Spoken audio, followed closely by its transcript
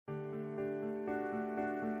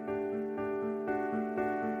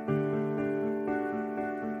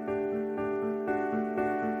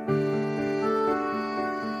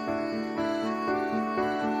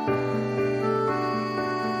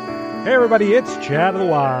Hey everybody, it's Chad of the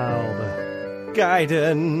Wild.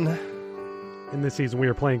 Gaiden. In this season we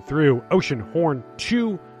are playing through Oceanhorn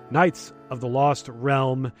 2, Knights of the Lost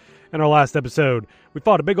Realm. In our last episode, we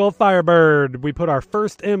fought a big old firebird. We put our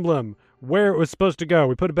first emblem where it was supposed to go.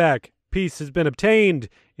 We put it back. Peace has been obtained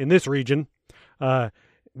in this region. We're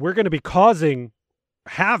going to be causing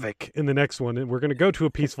havoc in the next one, and we're going to go to a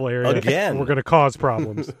peaceful area. Again. And we're going to cause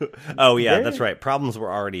problems. Oh, yeah, that's right. Problems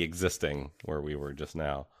were already existing where we were just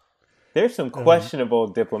now. There's some questionable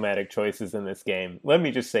diplomatic choices in this game. Let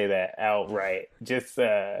me just say that outright. Just,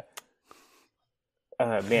 man.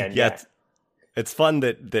 Yeah, it's fun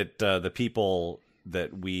that the people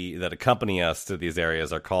that accompany us to these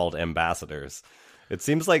areas are called ambassadors. It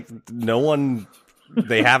seems like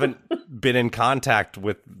they haven't been in contact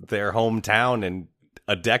with their hometown in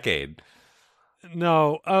a decade.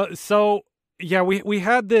 No, so yeah, we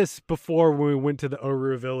had this before when we went to the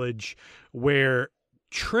Oru village, where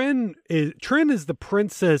Trin is the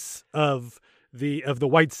princess of the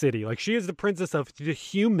White City. Like, she is the princess of the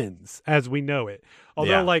humans as we know it.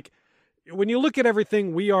 Although, like, when you look at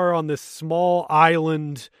everything, we are on this small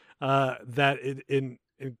island that in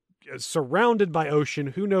surrounded by ocean.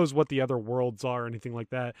 Who knows what the other worlds are or anything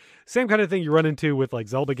like that. Same kind of thing you run into with like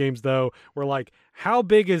Zelda games, though, where like, how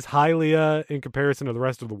big is Hylia in comparison to the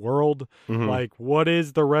rest of the world? Mm-hmm. Like, what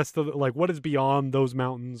is the rest of what is beyond those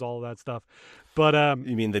mountains, all of that stuff. But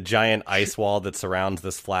you mean the giant ice wall that surrounds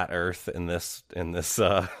this flat Earth in this in this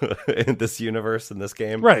universe, in this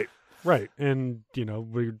game? Right. And you know,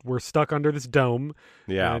 we're stuck under this dome.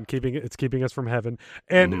 Yeah. And it's keeping us from heaven.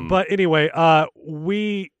 And but anyway,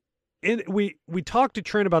 we talked to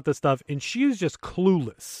Trin about this stuff, and she's just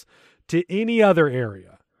clueless to any other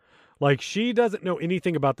area. Like, she doesn't know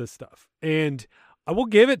anything about this stuff. And I will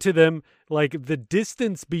give it to them, like, the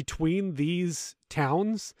distance between these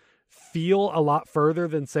towns feel a lot further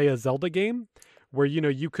than, say, a Zelda game, where, you know,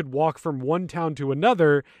 you could walk from one town to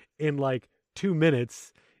another in like 2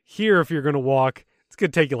 minutes. Here, if you're going to walk, it's going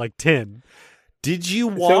to take you like 10. Did you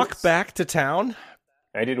walk back to town?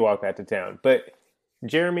 I did walk back to town, but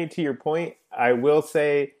Jeremy, to your point, I will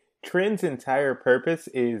say Trin's entire purpose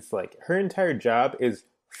is, like, her entire job is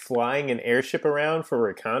flying an airship around for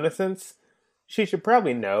reconnaissance. She should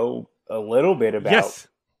probably know a little bit about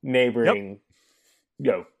neighboring,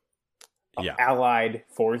 allied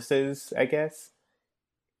forces, I guess.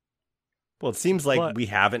 Well, it seems like we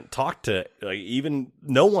haven't talked to, like, even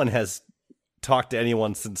no one has talked to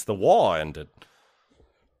anyone since the war ended.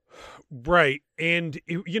 Right. And,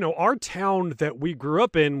 you know, our town that we grew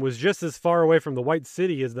up in was just as far away from the White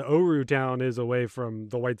City as the Oru town is away from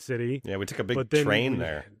the White City. Yeah, we took a big train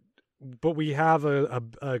there. But we have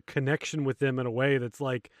a connection with them in a way that's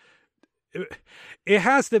like, it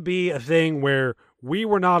has to be a thing where we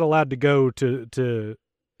were not allowed to go to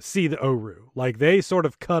see the Oru. Like, they sort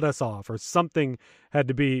of cut us off, or something had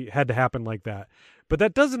to happen like that. But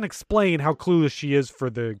that doesn't explain how clueless she is for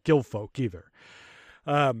the Guildfolk either.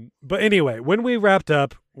 But anyway, when we wrapped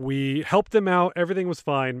up, we helped them out. Everything was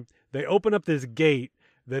fine. They open up this gate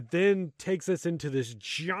that then takes us into this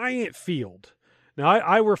giant field. Now,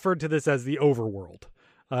 I referred to this as the overworld,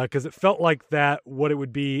 because it felt like what it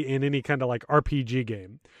would be in any kind of like RPG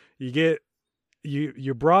game.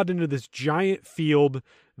 You're brought into this giant field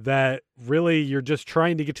that really you're just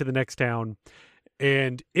trying to get to the next town,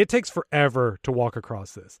 and it takes forever to walk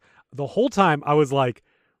across this. The whole time I was like,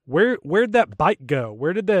 Where'd that bike go?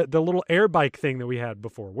 Where did the little air bike thing that we had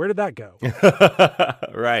before? Where did that go?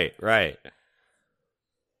 Right.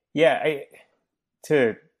 Yeah,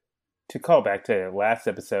 to call back to last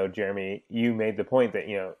episode, Jeremy, you made the point that,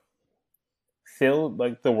 you know, still,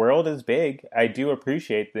 like, the world is big. I do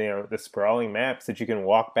appreciate the sprawling maps that you can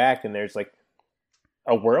walk back, and there's like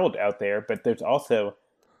a world out there, but there's also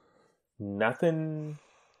nothing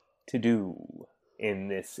to do in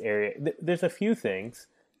this area. There's a few things.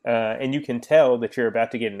 And you can tell that you're about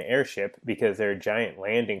to get an airship because there are giant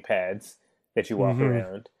landing pads that you walk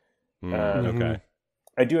around. Okay.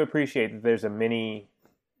 I do appreciate that there's a mini,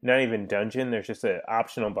 not even dungeon, there's just an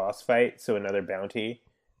optional boss fight, so another bounty,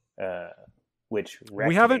 which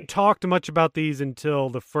we haven't talked much about these until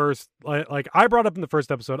the first, like I brought up in the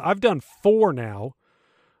first episode. I've done 4 now.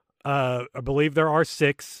 I believe there are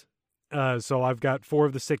 6, so I've got 4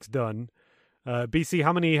 of the 6 done. BC,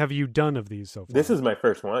 how many have you done of these so far? This is my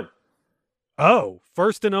first one. Oh,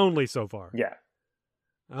 first and only so far. Yeah.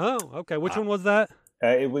 Oh, okay. Which one was that?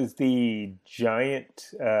 It was the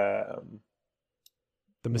giant the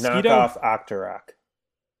mosquito? knockoff Octorok.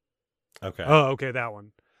 Okay. Oh, okay, that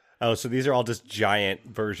one. Oh, so these are all just giant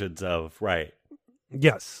versions of, right.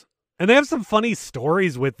 Yes. And they have some funny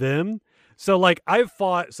stories with them. So like I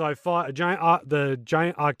fought a giant the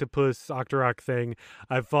giant octopus Octorok thing.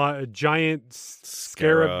 I fought a giant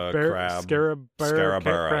Crab, Scarabara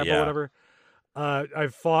crab yeah. or whatever. I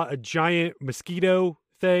fought a giant mosquito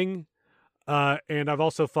thing. And I've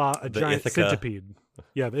also fought a giant Ithaca. centipede.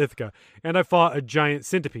 Yeah, the Ithaca. And I fought a giant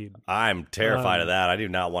centipede. I'm terrified of that. I do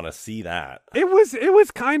not want to see that. It was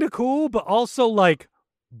kind of cool, but also like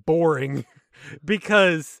boring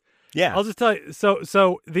because Yeah. I'll just tell you.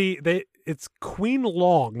 So it's Queen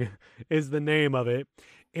Long is the name of it,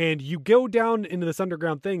 and you go down into this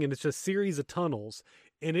underground thing, and it's just a series of tunnels,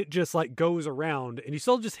 and it just like goes around, and you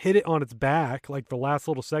still just hit it on its back like the last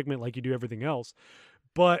little segment, like you do everything else.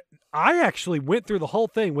 But I actually went through the whole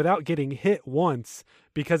thing without getting hit once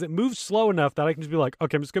because it moves slow enough that I can just be like,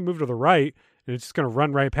 okay, I'm just going to move to the right and it's just going to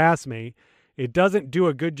run right past me. It doesn't do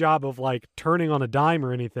a good job of like turning on a dime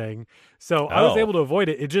or anything. So I was able to avoid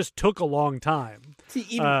it. It just took a long time. See,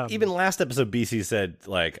 even last episode, BC said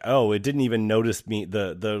like, "Oh, it didn't even notice me.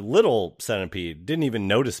 The little centipede didn't even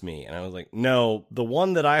notice me." And I was like, "No, the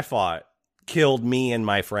one that I fought killed me and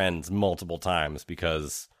my friends multiple times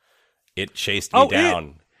because it chased me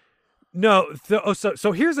down."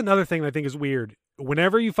 So here's another thing that I think is weird.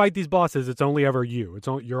 Whenever you fight these bosses, it's only ever you.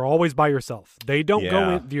 You're always by yourself. They don't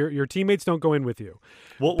go in. Your teammates don't go in with you.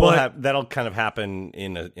 That'll kind of happen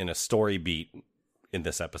in a story beat in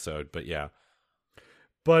this episode. But yeah.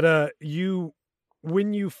 But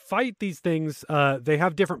when you fight these things, they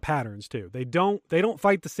have different patterns too. They don't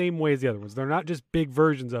fight the same way as the other ones. They're not just big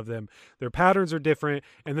versions of them. Their patterns are different,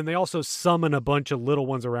 and then they also summon a bunch of little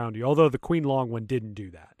ones around you. Although the Queen Long one didn't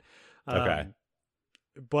do that. Okay.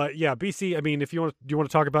 But yeah, BC. I mean, do you want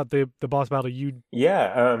to talk about the boss battle?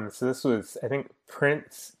 So this was, I think,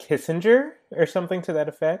 Prince Kissinger or something to that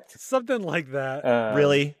effect. Something like that.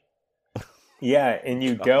 Really? Yeah, and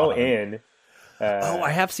you go in.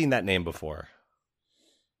 I have seen that name before.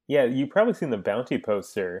 Yeah, you've probably seen the bounty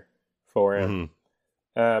poster for him.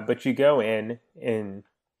 Mm-hmm. But you go in, and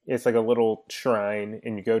it's like a little shrine,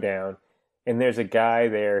 and you go down, and there's a guy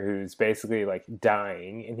there who's basically like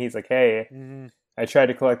dying, and he's like, "Hey, I tried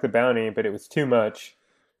to collect the bounty, but it was too much,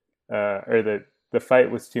 or the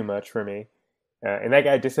fight was too much for me." And that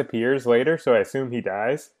guy disappears later, so I assume he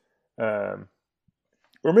dies, or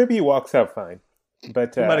maybe he walks out fine.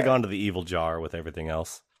 But he might have gone to the evil jar with everything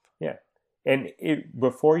else. Yeah. And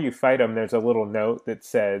before you fight him, there's a little note that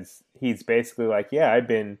says he's basically like, yeah, I've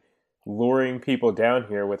been luring people down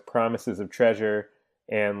here with promises of treasure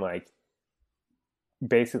and like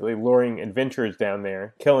basically luring adventurers down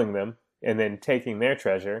there, killing them, and then taking their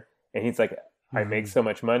treasure. And he's like, I make so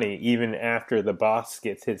much money even after the boss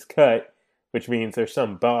gets his cut, which means there's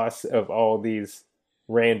some boss of all these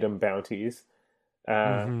random bounties.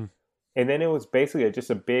 And then it was basically just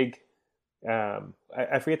a big...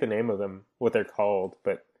 I forget the name of them, what they're called,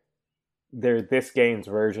 but they're this game's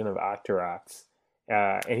version of Octoroks.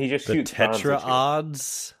 And he just shoots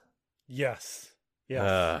Tetraodds? Yes.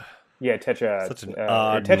 Yeah, Tetraodds. Such an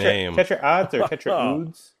odd name. Tetraodds or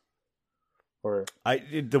Tetraoods? Or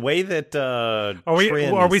the way that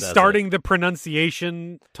are we starting the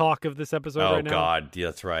pronunciation talk of this episode right now? Oh God, yeah,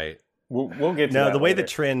 that's right. We'll get to that the way later. that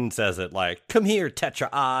Trin says it, like, "Come here,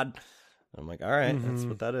 Tetraodd." I'm like, all right, that's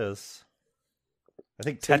what that is. I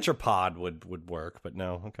think tetrapod would work, but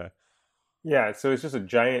no, okay. Yeah, so it's just a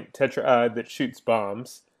giant tetraod that shoots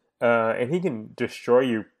bombs, and he can destroy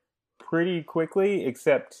you pretty quickly,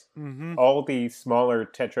 except all the smaller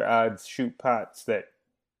tetraods shoot pots that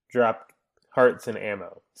drop hearts and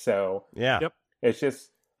ammo. So it's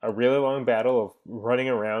just a really long battle of running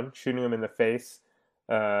around, shooting them in the face.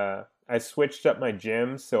 I switched up my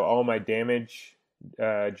gems, so all my damage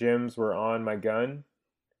gems were on my gun,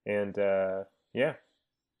 and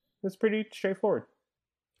it's pretty straightforward.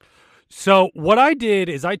 So what I did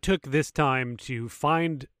is I took this time to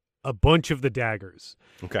find a bunch of the daggers.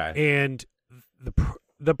 Okay. And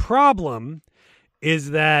the problem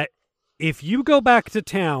is that if you go back to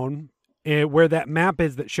town where that map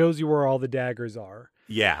is that shows you where all the daggers are,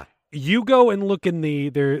 you go and look in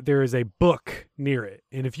there is a book near it,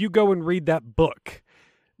 and if you go and read that book,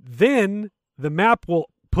 then the map will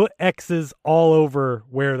put X's all over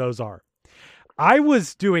where those are. I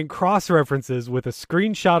was doing cross-references with a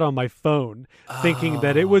screenshot on my phone, thinking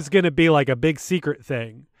that it was going to be like a big secret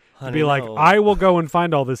thing. To be like, I will go and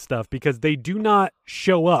find all this stuff, because they do not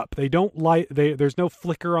show up. They don't there's no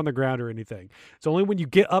flicker on the ground or anything. It's only when you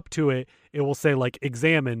get up to it, it will say like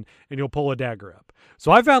examine, and you'll pull a dagger up.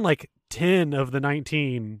 So I found like 10 of the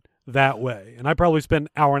 19 that way. And I probably spent an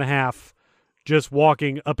hour and a half just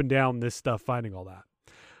walking up and down this stuff, finding all that.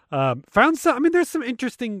 Found some. I mean, there's some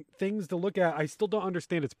interesting things to look at. I still don't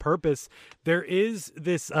understand its purpose. There is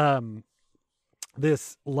this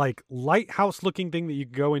like lighthouse looking thing that you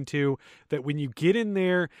can go into, that when you get in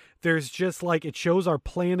there, there's just like, it shows our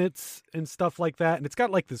planets and stuff like that, and it's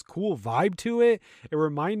got like this cool vibe to it. It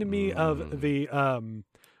reminded me of the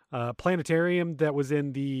planetarium that was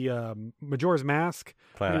in the Majora's Mask.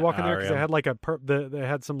 When you walk in there, because it had like they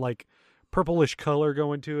had some like purplish color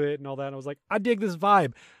going to it and all that, and I was like, I dig this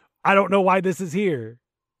vibe. I don't know why this is here.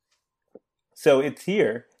 So it's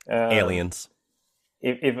here. Aliens.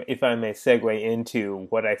 If I may segue into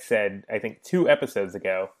what I said, I think 2 episodes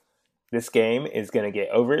ago, this game is going to get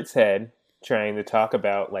over its head trying to talk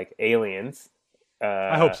about like aliens.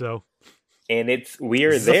 I hope so. And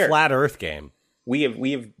We're there. A flat Earth game. We've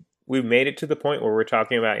made it to the point where we're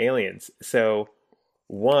talking about aliens. So,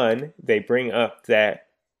 one, they bring up that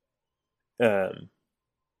the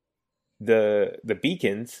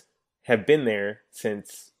beacons have been there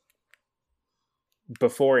since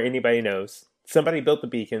before anybody knows. Somebody built the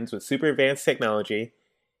beacons with super advanced technology,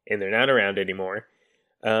 and they're not around anymore.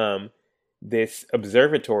 This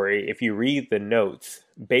observatory, if you read the notes,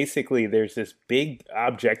 basically there's this big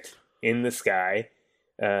object in the sky,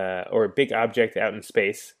 or a big object out in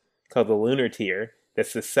space called the lunar tier,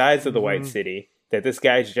 that's the size of the White City, that this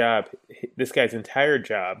guy's entire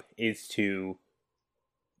job is to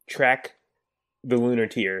track the lunar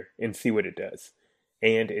tier and see what it does.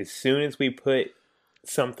 And as soon as we put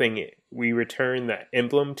we return the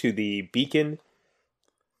emblem to the beacon,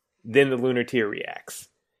 then the lunar tier reacts.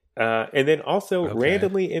 And then also,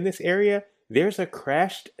 randomly in this area, there's a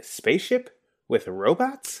crashed spaceship with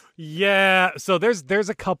robots. Yeah, so there's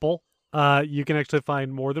a couple. You can actually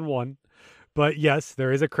find more than one. But yes,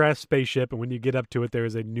 there is a crashed spaceship, and when you get up to it, there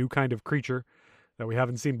is a new kind of creature that we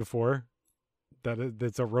haven't seen before.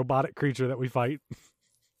 That's a robotic creature that we fight.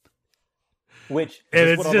 Which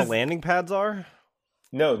is what all the landing pads are?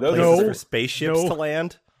 No, those are for spaceships to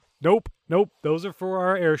land. Nope. Those are for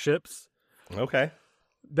our airships. Okay.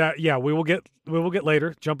 We will get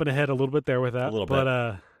later. Jumping ahead a little bit there with that. A little bit.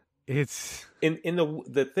 But it's in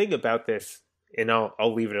the thing about this, and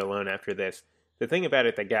I'll leave it alone after this. The thing about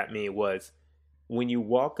it that got me was when you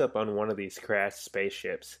walk up on one of these crashed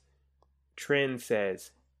spaceships, Trin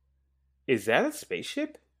says, "Is that a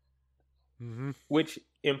spaceship?" Mm-hmm. Which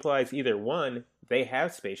implies either 1, they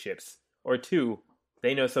have spaceships, or 2,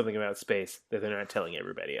 they know something about space that they're not telling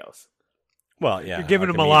everybody else. Well, yeah. You're giving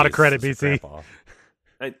him a lot of credit, BC.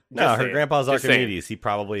 Her grandpa's Archimedes. He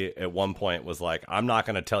probably at one point was like, I'm not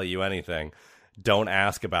going to tell you anything. Don't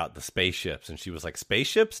ask about the spaceships. And she was like,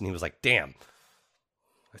 spaceships? And he was like, damn.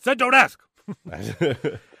 I said don't ask.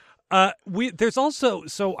 There's also,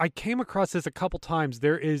 so I came across this a couple times.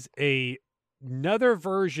 There is another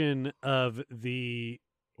version of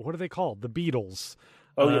what are they called? The beetles.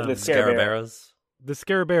 Oh, yeah, the Scaraberas. The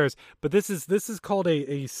Scaraberas, but this is called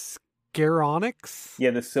a Scaronix.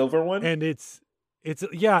 Yeah, the silver one. And it's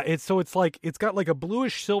like it's got like a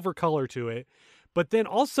bluish silver color to it, but then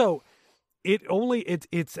also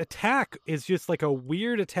its attack is just like a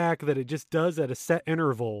weird attack that it just does at a set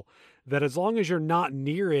interval. That as long as you're not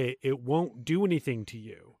near it, it won't do anything to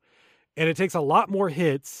you, and it takes a lot more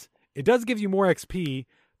hits. It does give you more XP,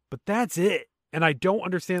 but that's it. And I don't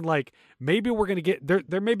understand, like, maybe we're going to get,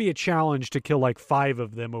 there may be a challenge to kill, like, 5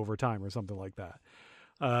 of them over time or something like that.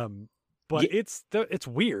 But it's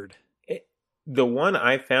weird. The one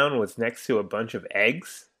I found was next to a bunch of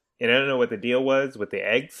eggs, and I don't know what the deal was with the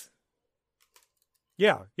eggs.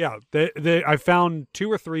 Yeah. I found 2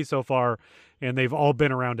 or 3 so far, and they've all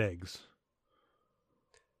been around eggs.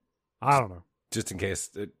 I don't know. Just in case,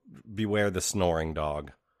 beware the snoring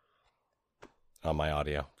dog on my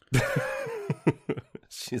audio.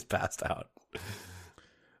 She's passed out.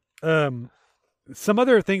 Some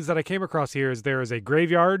other things that I came across here is there is a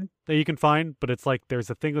graveyard that you can find, but it's like there's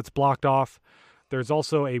a thing that's blocked off. There's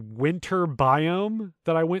also a winter biome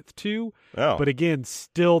that I went to, but again,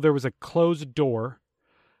 still there was a closed door.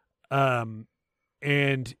 And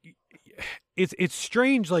it's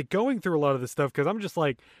strange, like going through a lot of this stuff, because I'm just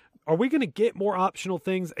like, are we going to get more optional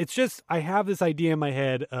things? It's just, I have this idea in my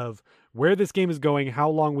head of where this game is going, how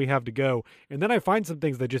long we have to go. And then I find some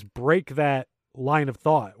things that just break that line of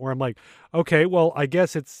thought where I'm like, okay, well, I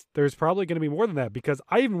guess there's probably going to be more than that, because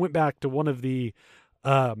I even went back to one of the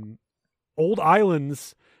old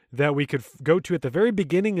islands that we could go to at the very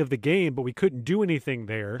beginning of the game, but we couldn't do anything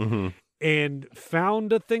there. Mm-hmm. And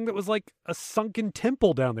found a thing that was like a sunken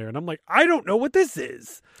temple down there. And I'm like, I don't know what this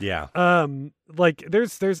is. Yeah. Like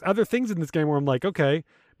there's other things in this game where I'm like, okay,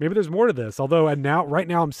 maybe there's more to this. Although right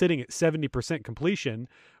now I'm sitting at 70% completion,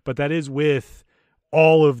 but that is with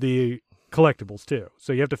all of the collectibles too.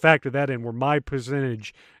 So you have to factor that in, where my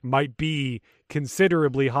percentage might be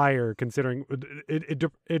considerably higher, considering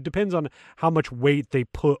it depends on how much weight they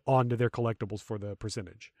put onto their collectibles for the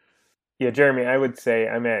percentage. Yeah, Jeremy, I would say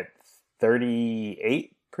I'm at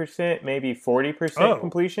 38%, maybe 40%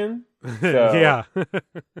 completion. So, yeah.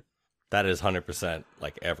 That is 100%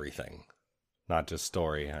 like everything, not just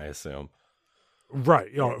story, I assume.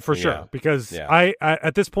 Right, for sure. Yeah. Because Yeah. I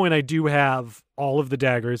at this point I do have all of the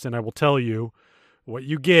daggers, and I will tell you what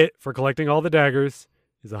you get for collecting all the daggers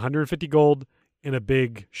is 150 gold and a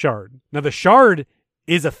big shard. Now the shard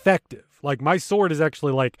is effective. Like my sword is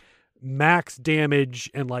actually like max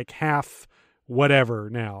damage and like half whatever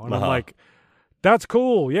now. And I'm like, that's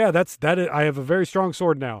cool. Yeah, I have a very strong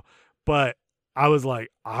sword now. But I was like,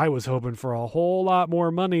 I was hoping for a whole lot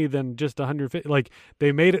more money than just 150. Like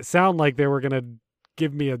they made it sound like they were going to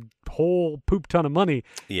give me a whole poop ton of money.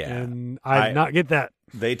 Yeah. And I did not get that.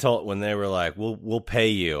 They told, when they were like, we'll pay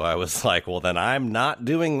you, I was like, well, then I'm not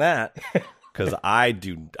doing that, because I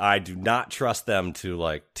do not trust them to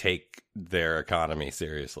like take their economy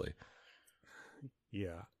seriously.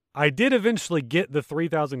 Yeah. I did eventually get the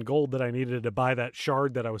 3,000 gold that I needed to buy that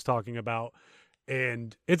shard that I was talking about,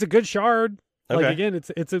 and it's a good shard. Okay. Like again,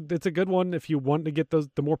 it's a good one if you want to get the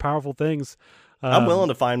more powerful things. I'm willing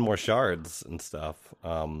to find more shards and stuff.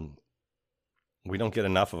 We don't get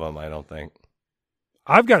enough of them, I don't think.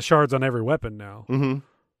 I've got shards on every weapon now. Mm-hmm.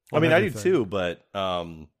 I mean, everything. I do too, but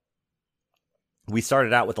we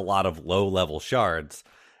started out with a lot of low-level shards,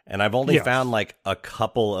 and I've only found like a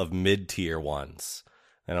couple of mid-tier ones.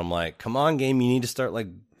 And I'm like, come on, game, you need to start like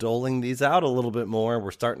doling these out a little bit more.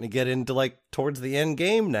 We're starting to get into like towards the end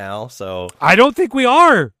game now, so I don't think we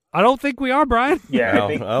are. Brian. Yeah,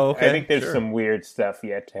 I think there's some weird stuff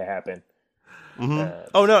yet to happen.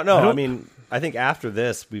 Mm-hmm. No. I mean, I think after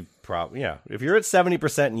this, we've probably if you're at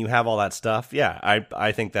 70% and you have all that stuff,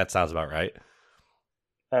 I think that sounds about right.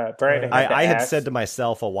 Brian, I had said to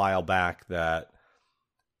myself a while back that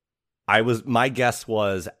my guess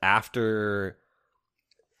was after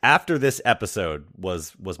this episode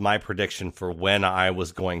was my prediction for when I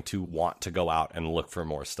was going to want to go out and look for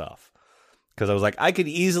more stuff. Because I was like, I could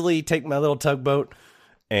easily take my little tugboat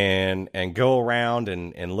and go around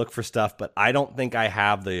and look for stuff, but I don't think I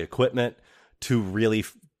have the equipment to really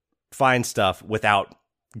find stuff without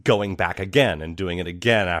going back again and doing it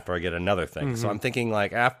again after I get another thing. Mm-hmm. So I'm thinking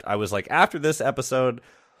like after this episode,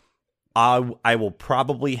 I will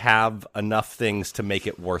probably have enough things to make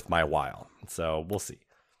it worth my while. So we'll see.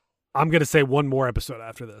 I'm gonna say one more episode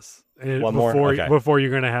after this. Okay. Before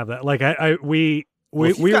you're gonna have that. Like we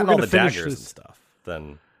were gonna finish daggers this and stuff.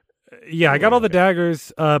 Then I got all the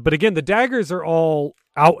daggers. But again, the daggers are all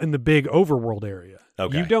out in the big overworld area.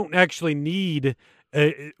 Okay. You don't actually need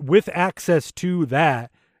with access to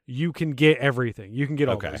that. You can get everything. You can get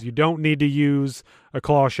all those. You don't need to use a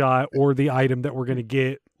claw shot or the item that we're going to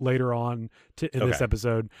get later on in this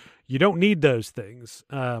episode. You don't need those things.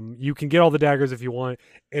 You can get all the daggers if you want,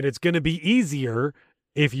 and it's going to be easier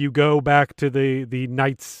if you go back to the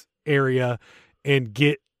Knights area and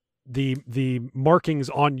get the markings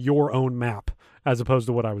on your own map as opposed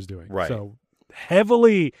to what I was doing. Right. So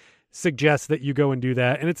heavily suggest that you go and do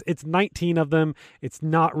that. And it's 19 of them. It's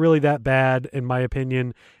not really that bad in my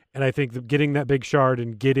opinion. And I think that getting that big shard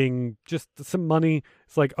and getting just some money,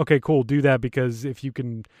 it's like, okay, cool, do that, because if you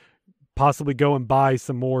can possibly go and buy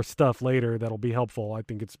some more stuff later, that'll be helpful. I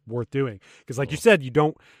think it's worth doing. Because like you said,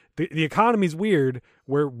 the economy's weird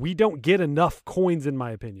where we don't get enough coins, in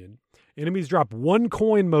my opinion. Enemies drop one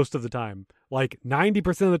coin most of the time. Like 90%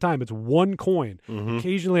 of the time, it's one coin. Mm-hmm.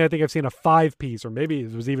 Occasionally, I think I've seen a 5 piece, or maybe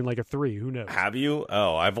it was even like a 3. Who knows? Have you?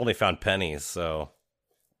 Oh, I've only found pennies. So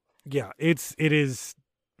yeah, it's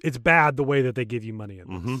bad the way that they give you money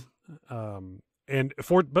in this.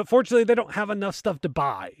 But fortunately, they don't have enough stuff to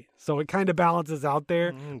buy, so it kind of balances out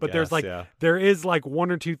there. But there is like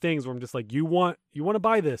 1 or 2 things where I'm just like, you want to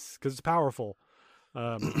buy this because it's powerful,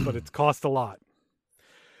 but it's cost a lot.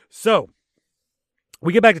 So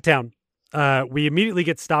we get back to town. We immediately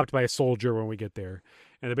get stopped by a soldier when we get there.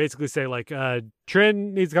 And they basically say, like,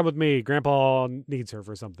 Trin needs to come with me. Grandpa needs her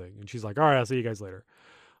for something. And she's like, all right, I'll see you guys later.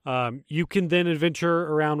 You can then adventure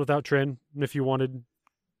around without Trin if you wanted.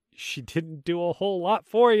 She didn't do a whole lot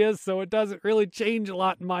for you, so it doesn't really change a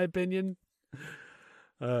lot, in my opinion.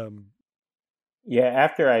 After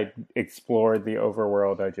I explored the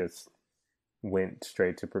overworld, I just went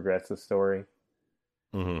straight to progress the story.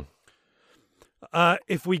 Mm-hmm.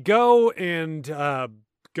 If we go and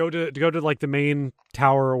go to like the main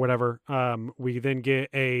tower or whatever, we then get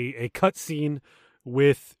a cutscene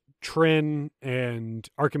with Trin and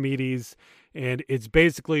Archimedes, and it's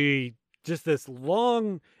basically just this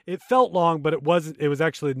long. It felt long, but it wasn't. It was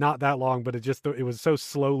actually not that long, but it was so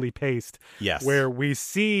slowly paced. Yes. Where we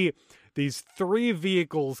see these 3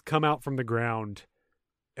 vehicles come out from the ground,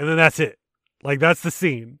 and then that's it. Like, that's the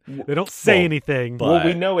scene. They don't say anything. Well,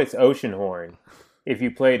 we know it's Oceanhorn. If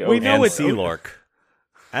you played Oceanhorn. We know it's Sealork.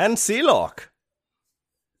 And Sealork.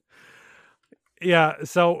 Yeah,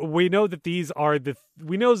 so we know that these are the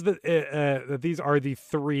that these are the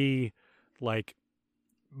 3 like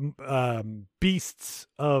beasts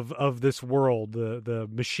of this world, the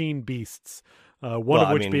machine beasts. One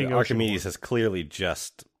of which being Archimedes has clearly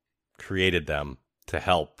just created them to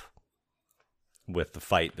help with the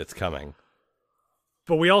fight that's coming.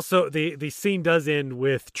 But we also the scene does end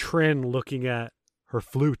with Trin looking at her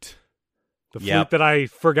flute, the flute that I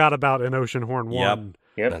forgot about in Oceanhorn 1.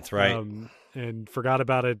 Yep, that's right. And forgot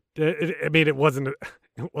about it. I mean, it wasn't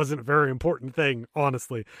a very important thing,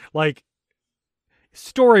 honestly. Like,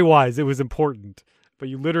 story-wise, it was important, but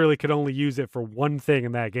you literally could only use it for one thing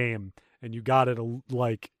in that game, and you got it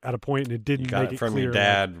at a point, and it didn't you got make it from your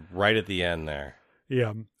dad right at the end there.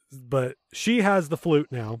 Yeah, but she has the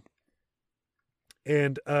flute now,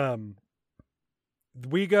 and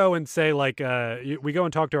we go and say we go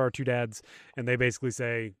and talk to our 2 dads, and they basically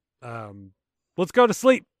say, let's go to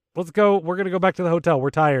sleep. Let's go. We're going to go back to the hotel. We're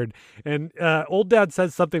tired. And old dad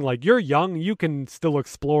says something like, you're young. You can still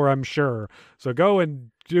explore, I'm sure. So go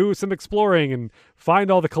and do some exploring and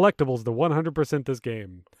find all the collectibles to 100% this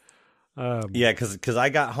game. Yeah, because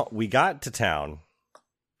we got to town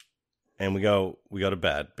and we go to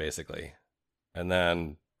bed basically. And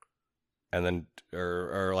then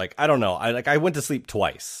or like, I don't know. I went to sleep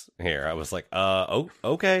twice here. I was like,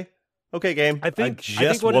 okay, game. I think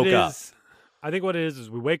what woke up. I think what it is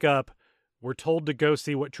we wake up, we're told to go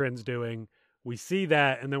see what Trin's doing. We see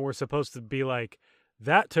that, and then we're supposed to be like,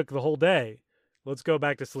 that took the whole day. Let's go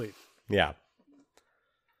back to sleep. Yeah.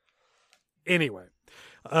 Anyway,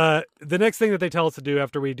 the next thing that they tell us to do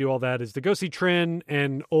after we do all that is to go see Trin,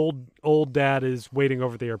 and old dad is waiting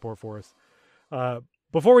over at the airport for us.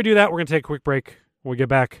 Before we do that, we're going to take a quick break. When we get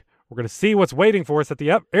back, we're going to see what's waiting for us at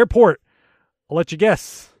the airport. I'll let you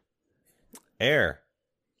guess. Air.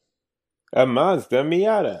 A Mazda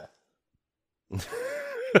Miata.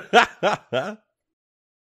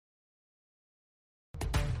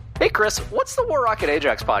 Hey, Chris, what's the War Rocket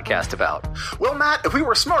Ajax podcast about? Well, Matt, if we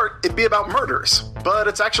were smart, it'd be about murders, but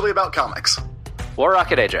it's actually about comics. War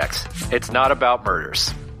Rocket Ajax. It's not about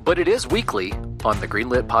murders, but it is weekly on the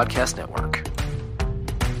Greenlit Podcast Network.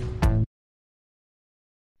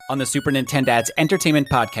 On the Super Nintendad's Entertainment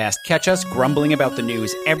Podcast, catch us grumbling about the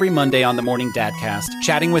news every Monday on the Morning Dadcast,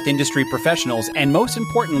 chatting with industry professionals, and most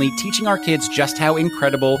importantly, teaching our kids just how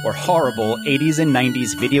incredible or horrible 80s and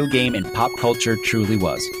 90s video game and pop culture truly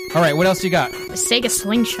was. All right, what else you got? The Sega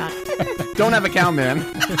Slingshot. Don't have a count, man.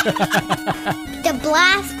 The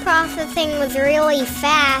blast processing was really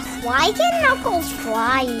fast. Why can Knuckles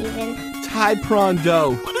fly even? Tide Prawn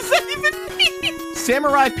Dough. What does that even mean?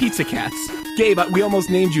 Samurai Pizza Cats. Gabe, we almost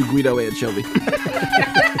named you Guido Anchovy.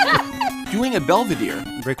 Doing a Belvedere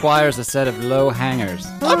requires a set of low hangers.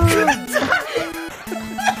 I'm gonna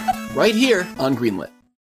die! Right here on Greenlit.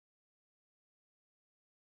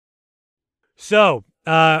 So,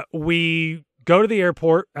 we go to the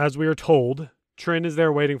airport as we are told. Trin is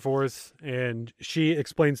there waiting for us, and she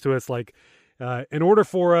explains to us, like, in order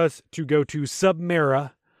for us to go to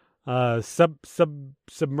Submeria,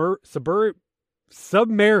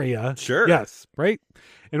 Submeria. Sure. Yes, right?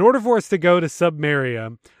 In order for us to go to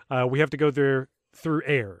Submeria, we have to go there through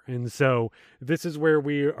air. And so this is where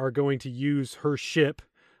we are going to use her ship,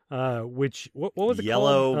 which, what was it called?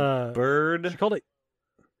 Yellow Bird. She called it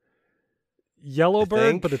Yellow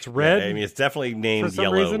Bird, but it's red. Yeah, I mean, it's definitely named some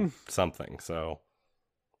Yellow reason. something. So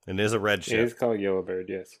it is a red ship. It is called Yellow Bird,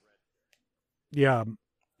 yes. Yeah.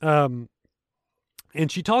 And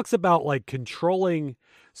she talks about like controlling.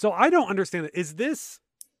 So I don't understand it. Is this?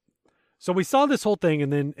 So we saw this whole thing,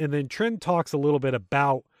 and then Trin talks a little bit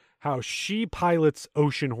about how she pilots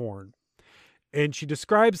Oceanhorn, and she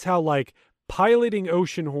describes how like piloting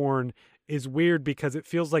Oceanhorn is weird because it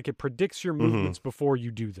feels like it predicts your movements before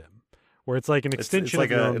you do them, where it's like an extension it's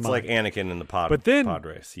like of your own it's mind. like Anakin in the pod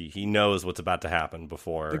race. He knows what's about to happen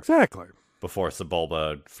before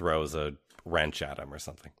Sebulba throws a wrench at him or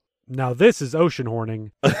something. Now this is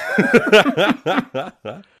Oceanhorning.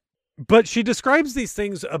 But she describes these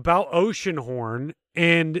things about Oceanhorn,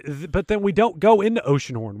 but then we don't go into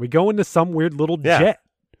Oceanhorn. We go into some weird little jet.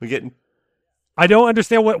 I don't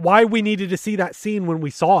understand why we needed to see that scene when we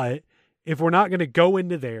saw it if we're not going to go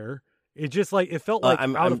into there It just like it felt like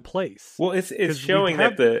out of place. Well, it's showing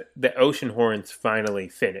that the ocean horn's finally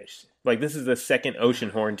finished. Like this is the second ocean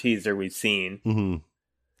horn teaser we've seen. Mm-hmm.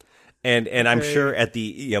 And I'm sure at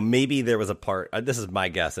the maybe there was a part. This is my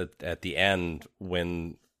guess at the end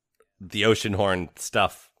when the ocean horn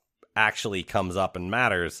stuff actually comes up and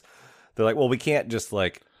matters. They're like, well, we can't just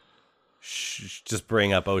like just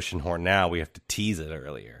bring up ocean horn now. We have to tease it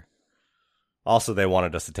earlier. Also, they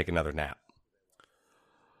wanted us to take another nap.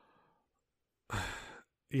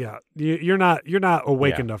 Yeah, you're not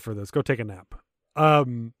awake enough for this. Go take a nap.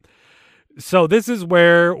 So this is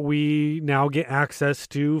where we now get access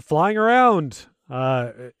to flying around.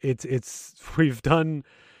 We've done.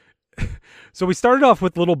 So we started off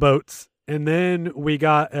with little boats, and then we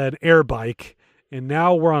got an air bike, and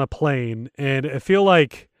now we're on a plane. And I feel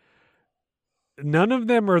like none of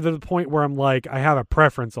them are to the point where I'm like, I have a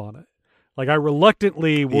preference on it. Like I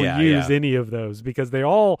reluctantly will use any of those because they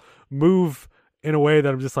all move in a way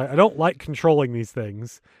that I'm just like, I don't like controlling these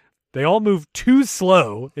things. They all move too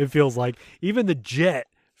slow, it feels like. Even the jet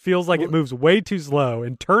feels like it moves way too slow,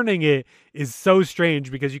 and turning it is so strange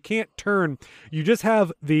because you can't turn. You just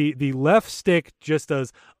have the left stick just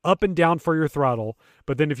does up and down for your throttle,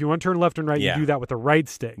 but then if you want to turn left and right, you do that with the right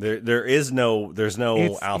stick. There's no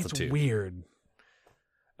altitude. It's weird.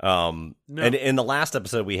 No. And in the last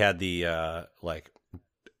episode we had the like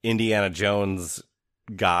Indiana Jones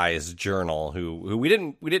guy's journal who we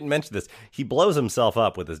didn't mention this. He blows himself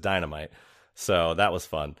up with his dynamite, so that was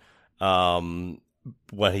fun.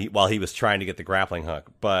 While he was trying to get the grappling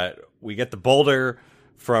hook, but we get the boulder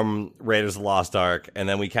from Raiders of the Lost Ark, and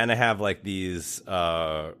then we kind of have like these.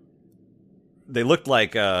 They looked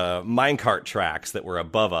like minecart tracks that were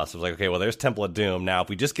above us. It was like, okay, well, there's Temple of Doom. Now, if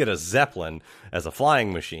we just get a Zeppelin as a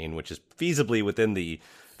flying machine, which is feasibly within the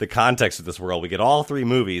context of this world, we get all three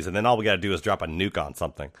movies, and then all we got to do is drop a nuke on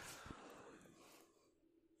something.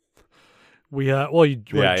 We you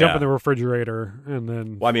jump in the refrigerator and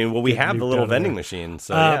then. Well, I mean, we have the little vending machine,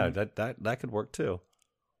 so that could work too.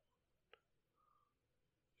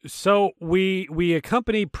 So we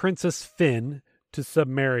accompany Princess Finn to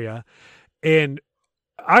Submeria, and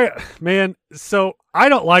I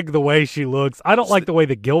don't like the way she looks. I don't like the way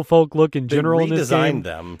the Gilfolk look in general. They redesigned in this game.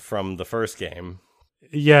 Them from the first game.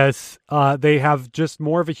 Yes, they have just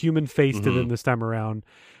more of a human face to them this time around,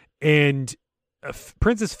 and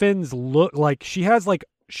Princess Finn's look like she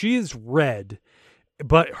is red,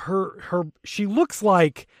 but she looks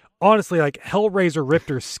like, honestly, like Hellraiser ripped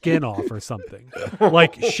her skin off or something.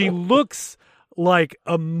 Like she looks like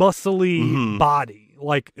a muscly body,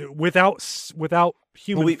 like without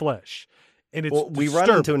human flesh, and it's we run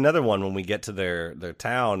into another one when we get to their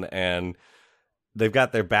town, and they've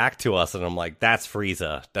got their back to us, and I'm like, that's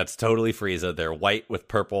Frieza. That's totally Frieza. They're white with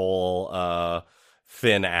purple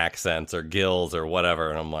Finn accents or gills or whatever,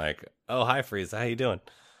 and I'm like, oh, hi Frieza, how you doing?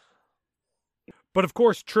 But of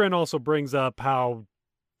course Trin also brings up how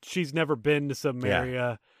she's never been to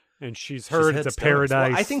Submeria, and she's heard it's a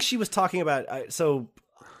paradise. Well, I think she was talking about, so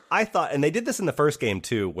I thought, and they did this in the first game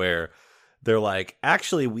too, where they're like,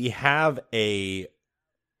 actually we have a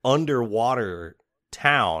underwater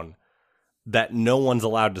town that no one's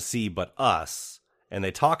allowed to see but us. And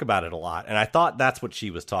they talk about it a lot. And I thought that's what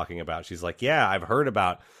she was talking about. She's like, yeah, I've heard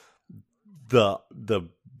about the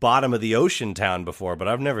bottom of the ocean town before, but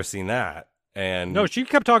I've never seen that. And no, she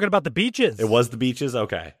kept talking about the beaches. It was the beaches?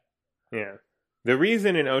 Okay. Yeah. The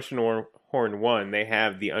reason in Ocean Horn 1 they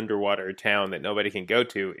have the underwater town that nobody can go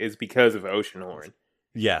to is because of Ocean Horn.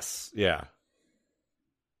 Yes. Yeah.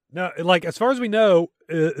 No, like as far as we know,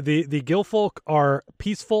 the Gilfolk are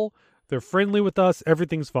peaceful. They're friendly with us.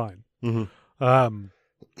 Everything's fine. Mm-hmm.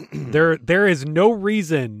 There is no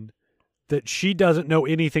reason that she doesn't know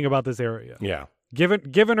anything about this area. Yeah.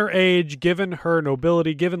 Given her age, given her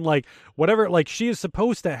nobility, given like whatever like she is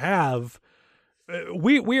supposed to have,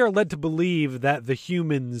 we are led to believe that the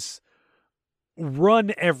humans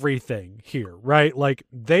run everything here, right? Like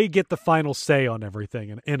they get the final say on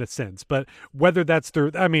everything in a sense. But whether that's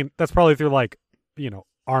through, I mean, that's probably through like,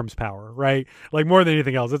 arms power, right? Like more than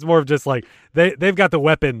anything else, it's more of just like they've got the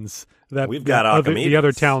weapons that we've got the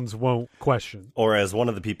other towns won't question. Or as one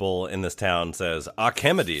of the people in this town says,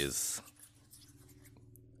 Archimedes.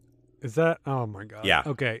 Is that? Oh my god! Yeah.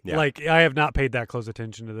 Okay. Yeah. Like I have not paid that close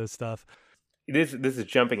attention to this stuff. This is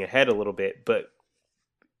jumping ahead a little bit, but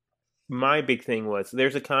my big thing was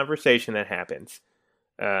there's a conversation that happens,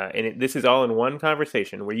 and this is all in one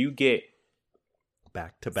conversation where you get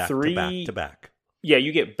back to back to back to back. Yeah,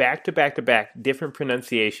 you get back to back to back different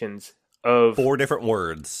pronunciations of 4 different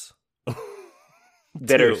words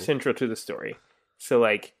that are central to the story. So,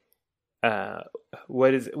 like,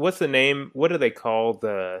 what's the name? What do they call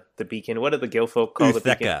the beacon? What do the Gilfolk call the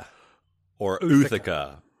beacon? Utheka, or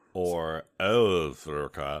Utheka, or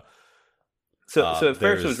Othurka. So at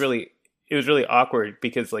first it was really awkward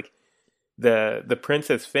because like the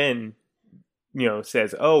Princess Finn,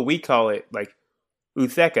 says, "Oh, we call it like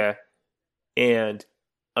Utheka," and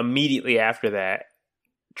immediately after that,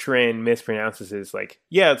 Trin mispronounces it like,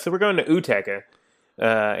 "Yeah, so we're going to Utheka,"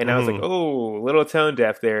 and I was like, "Oh, little tone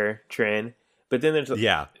deaf there, Trin." But then there's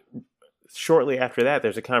shortly after that,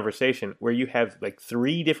 there's a conversation where you have like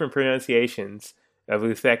 3 different pronunciations of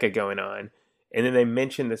Utheka going on. And then they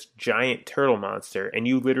mention this giant turtle monster, and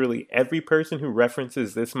you literally, every person who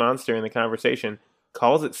references this monster in the conversation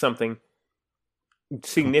calls it something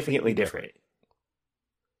significantly different.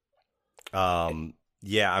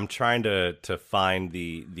 Yeah, I'm trying to find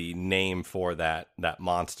the name for that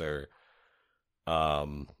monster.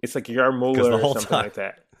 It's like Yarmula or something like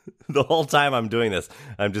that. The whole time I'm doing this,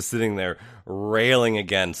 I'm just sitting there railing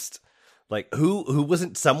against, like, who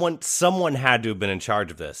wasn't someone had to have been in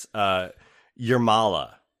charge of this.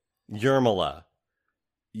 Yarmala,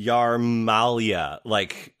 Yarmalia,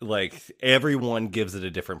 like everyone gives it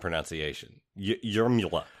a different pronunciation.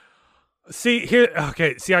 Yarmula. See here,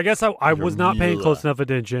 okay. See, I guess I was not paying close enough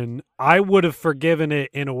attention. I would have forgiven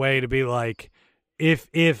it in a way to be like, if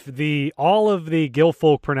all of the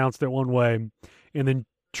Gilfolk pronounced it one way, and then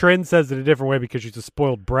Trin says it a different way because she's a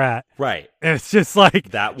spoiled brat, right? And it's just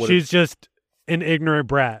like that she's just an ignorant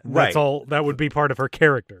brat. That's all. That would be part of her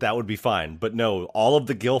character. That would be fine. But no, all of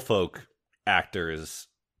the Gilfolk actors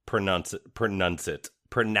pronounce it.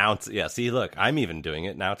 Yeah, see, look, I'm even doing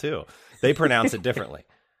it now too. They pronounce it differently.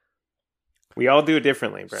 We all do it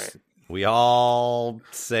differently, Brian. We all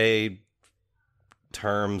say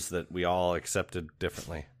terms that we all accepted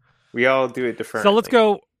differently. We all do it differently. So let's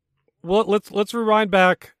go. Well, let's rewind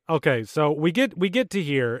back. Okay, so we get to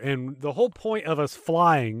here, and the whole point of us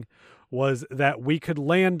flying was that we could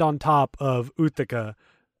land on top of Utheka,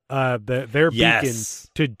 their beacon,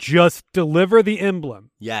 to just deliver the emblem.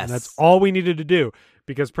 Yes. And that's all we needed to do,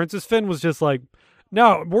 because Princess Finn was just like,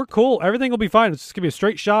 no, we're cool. Everything will be fine. It's just going to be a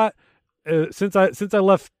straight shot. Since I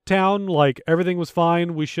left town, like, everything was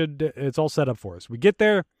fine. It's all set up for us. We get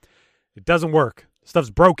there. It doesn't work. Stuff's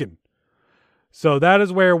broken. So that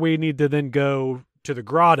is where we need to then go to the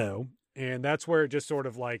grotto. And that's where it just sort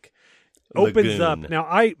of like opens up.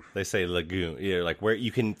 Now they say lagoon. Yeah, like where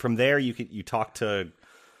you can from there you talk to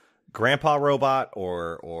Grandpa Robot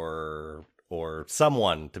or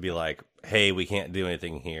someone to be like, hey, we can't do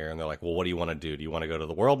anything here. And they're like, well, what do you want to do? Do you want to go to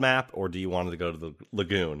the world map or do you want to go to the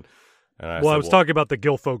lagoon? And I was talking about the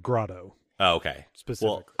Gilfolk grotto. Oh, okay.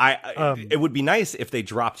 Specifically. Well, it would be nice if they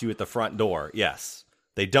dropped you at the front door. Yes.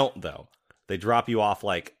 They don't though. They drop you off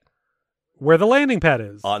like where the landing pad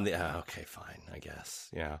is. On the okay, fine, I guess.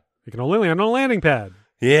 Yeah. You can only land on a landing pad.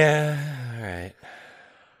 Yeah,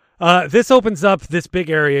 all right. This opens up this big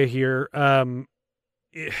area here.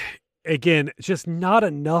 Again, just not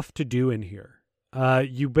enough to do in here.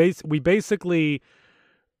 We basically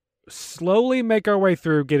slowly make our way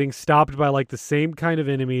through, getting stopped by like the same kind of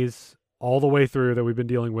enemies all the way through that we've been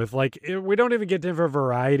dealing with. Like, we don't even get different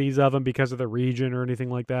varieties of them because of the region or anything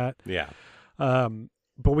like that. Yeah.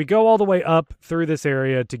 But we go all the way up through this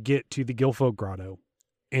area to get to the Gilfolk Grotto.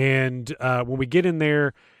 And when we get in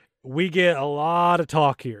there, we get a lot of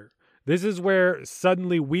talk here. This is where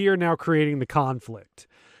suddenly we are now creating the conflict.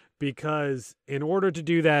 Because in order to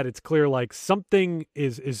do that, it's clear like something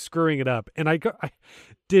is screwing it up. And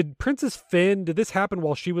did Princess Finn, did this happen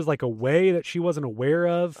while she was like away that she wasn't aware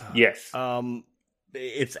of? Yes.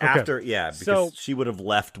 It's after, because she would have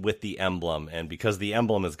left with the emblem. And because the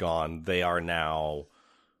emblem is gone, they are now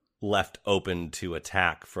left open to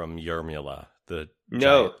attack from Yarmula, the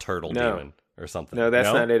giant turtle demon or something. No,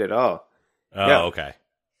 that's not it at all. Oh, okay.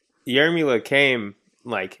 Yarmula came,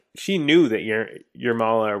 like, she knew that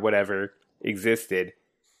Yarmala or whatever existed.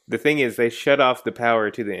 The thing is, they shut off the power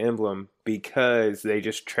to the emblem because they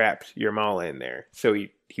just trapped Yarmala in there. So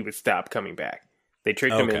he would stop coming back. They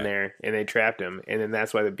tricked him in there, and they trapped him, and then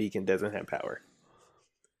that's why the beacon doesn't have power.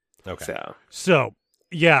 Okay. So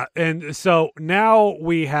yeah, and so now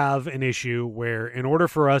we have an issue where in order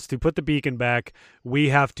for us to put the beacon back, we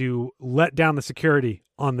have to let down the security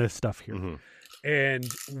on this stuff here. Mm-hmm. And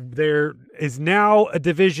there is now a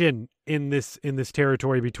division in this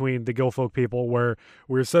territory between the Gilfolk people, where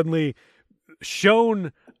we're suddenly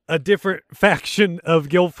shown a different faction of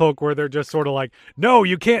Gilfolk where they're just sort of like, no,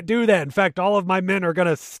 you can't do that. In fact, all of my men are going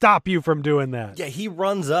to stop you from doing that. Yeah, he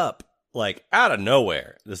runs up like out of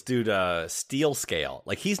nowhere, this dude, Steel Scale,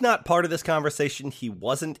 like he's not part of this conversation. He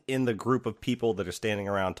wasn't in the group of people that are standing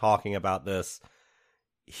around talking about this.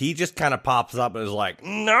 He just kind of pops up and is like,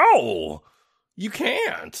 no, you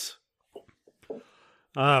can't.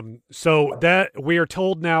 So that we are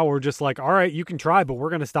told now, we're just like, all right, you can try, but we're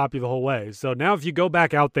going to stop you the whole way. So now if you go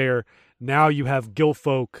back out there, now you have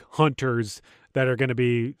Gilfolk hunters that are going to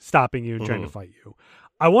be stopping you and trying to fight you.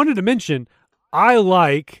 I wanted to mention, I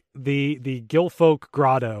like the Gilfolk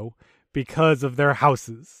grotto because of their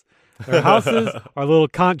houses. Their houses are little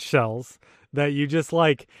conch shells that you just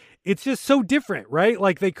like. It's just so different, right?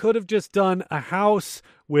 Like they could have just done a house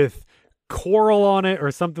with coral on it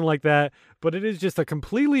or something like that, but it is just a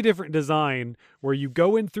completely different design where you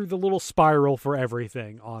go in through the little spiral for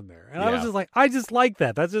everything on there. And I was just like, I just like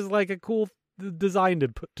that. That's just like a cool design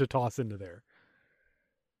to toss into there.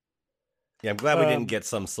 Yeah, I'm glad we didn't get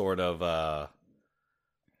some sort of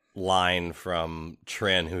line from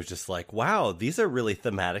Trin who's just like, wow, these are really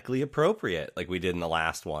thematically appropriate, like we did in the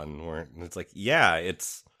last one, where it's like, yeah,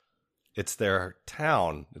 it's their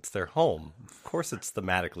town, it's their home. Of course it's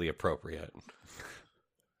thematically appropriate.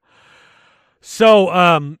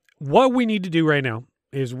 So, what we need to do right now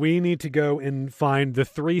is we need to go and find the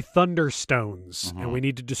 3 Thunderstones, and we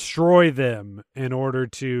need to destroy them in order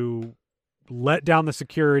to let down the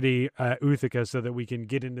security at Uthika so that we can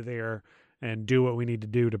get into there and do what we need to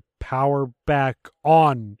do to power back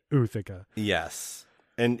on Uthika. Yes.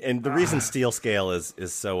 And the reason Steel Scale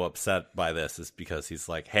is so upset by this is because he's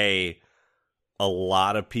like, hey, a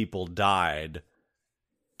lot of people died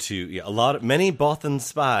many Bothan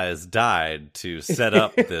spies died to set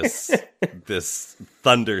up this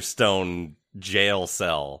Thunderstone jail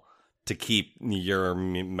cell to keep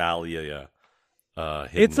Euremalia hidden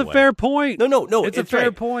It's a away. fair point. No. It's a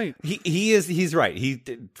fair point. He's right.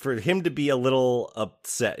 For him to be a little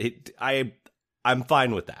upset, I'm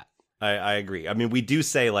fine with that. I agree. I mean, we do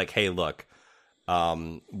say like, hey, look,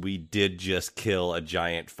 we did just kill a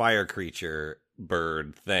giant fire creature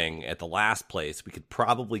bird thing at the last place. We could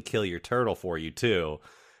probably kill your turtle for you too.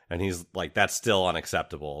 And he's like, that's still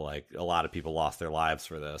unacceptable. Like a lot of people lost their lives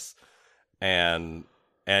for this. And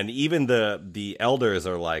even the elders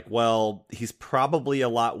are like, well, he's probably a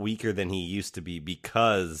lot weaker than he used to be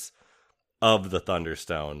because of the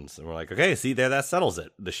Thunderstones. And we're like, okay, see there, that settles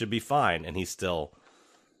it. This should be fine. And he's still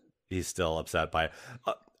upset by it.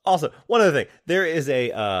 Also, one other thing, there is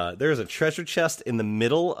a treasure chest in the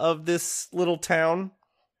middle of this little town,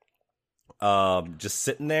 just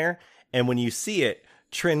sitting there. And when you see it,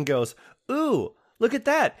 Trin goes, "Ooh, look at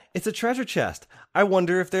that! It's a treasure chest. I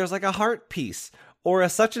wonder if there's like a heart piece or a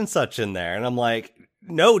such and such in there." And I'm like,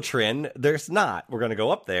 "No, Trin, there's not. We're gonna go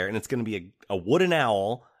up there, and it's gonna be a wooden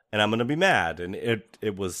owl, and I'm gonna be mad." And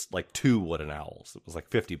it was like 2 wooden owls. It was like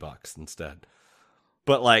 $50 instead.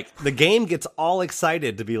 But, like, the game gets all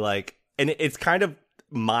excited to be like, and it's kind of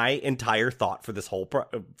my entire thought for this whole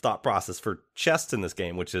thought process for chests in this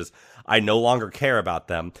game, which is I no longer care about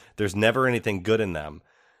them. There's never anything good in them,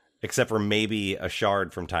 except for maybe a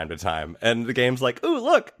shard from time to time. And the game's like, ooh,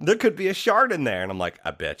 look, there could be a shard in there. And I'm like, I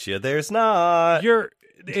bet you there's not.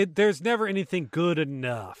 There's never anything good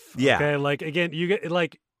enough. Yeah. Okay. Like, again, you get,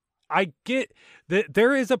 like, I get that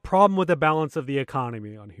there is a problem with the balance of the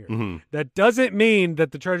economy on here. Mm-hmm. That doesn't mean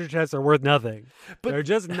that the treasure chests are worth nothing. But they're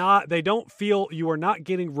just not, they don't feel, you are not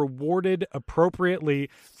getting rewarded appropriately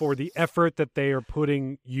for the effort that they are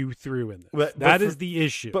putting you through in this. That is the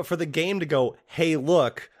issue. But for the game to go, hey,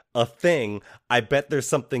 look, a thing, I bet there's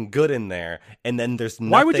something good in there, and then there's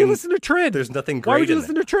nothing. Why would you listen to Trin? There's nothing great. Why would you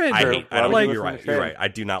listen to Trin? You're right. Trin? You're right. I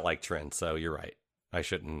do not like Trin, so you're right. I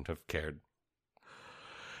shouldn't have cared.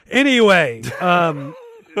 Anyway,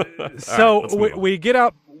 so right, we get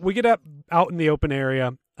out in the open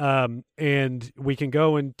area, and we can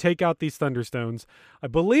go and take out these Thunderstones. I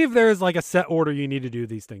believe there is like a set order you need to do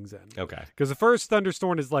these things in. Okay. Because the first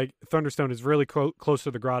Thunderstone is really close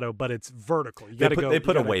to the grotto, but it's vertical. You got to go. They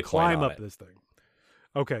put a waypoint climb on up it. this thing.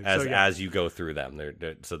 Okay. As you go through them,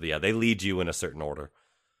 they lead you in a certain order.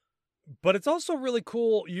 But it's also really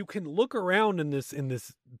cool. You can look around in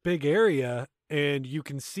this big area, and you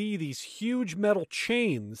can see these huge metal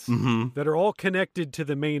chains that are all connected to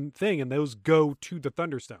the main thing, and those go to the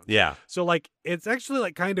Thunderstones. Yeah. So, like, it's actually,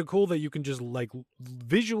 like, kind of cool that you can just, like,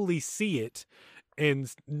 visually see it and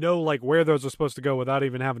know, like, where those are supposed to go without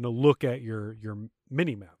even having to look at your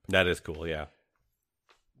mini-map. That is cool, yeah.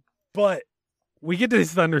 But we get to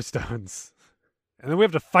these Thunderstones, and then we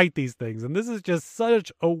have to fight these things, and this is just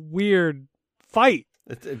such a weird fight.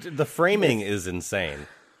 The framing is insane.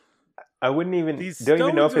 I wouldn't even These don't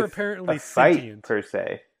even know if stones are it's apparently a fight sentient. per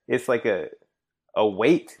se. It's like a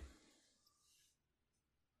weight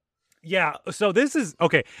Yeah, so this is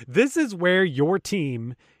okay. This is where your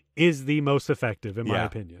team is the most effective, in my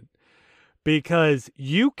opinion, because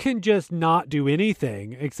you can just not do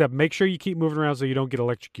anything except make sure you keep moving around so you don't get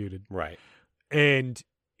electrocuted. Right. And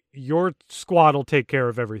your squad will take care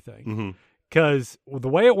of everything. Mm-hmm. Because the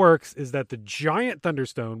way it works is that the giant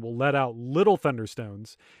thunderstone will let out little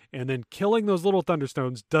thunderstones, and then killing those little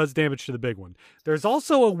thunderstones does damage to the big one. There's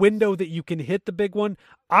also a window that you can hit the big one.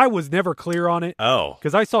 I was never clear on it. Oh.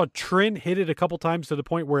 Because I saw Trin hit it a couple times to the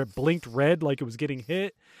point where it blinked red like it was getting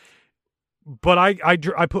hit. But I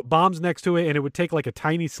put bombs next to it, and it would take like a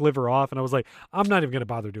tiny sliver off, and I was like, I'm not even going to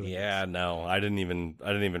bother doing Yeah, this. no, I didn't even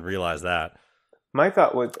realize that. My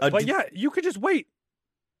thought was, But yeah, you could just wait.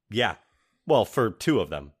 Yeah. Well, for 2 of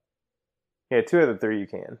them. yeah, 2 of the 3 you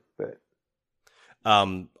can, but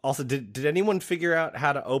Also, did anyone figure out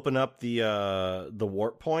how to open up the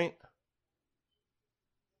warp point?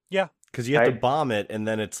 Yeah. Because you have to bomb it, and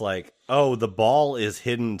then it's like, oh, the ball is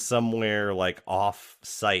hidden somewhere like off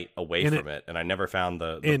site away from it, and I never found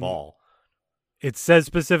the ball. It says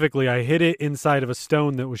specifically, I hit it inside of a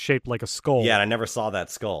stone that was shaped like a skull. Yeah, and I never saw that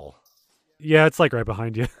skull. Yeah, it's like right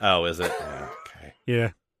behind you. Oh, is it? Yeah, okay. Yeah.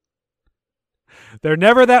 They're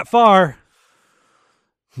never that far.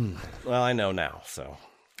 Well, I know now, so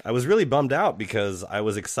I was really bummed out because I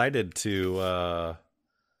was excited to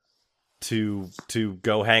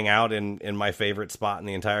go hang out in my favorite spot in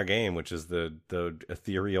the entire game, which is the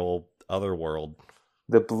ethereal other world.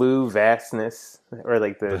 The blue vastness, or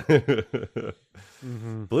like the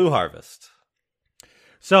Blue Harvest.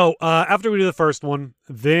 So after we do the first one,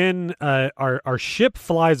 then our ship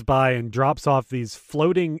flies by and drops off these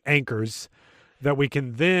floating anchors that we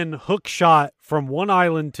can then hook shot from one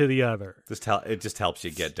island to the other. It just helps you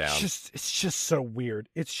get down. It's just so weird.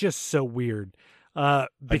 It's just so weird.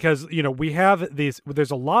 Because, we have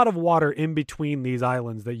there's a lot of water in between these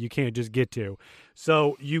islands that you can't just get to.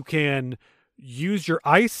 So you can use your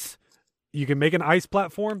ice. You can make an ice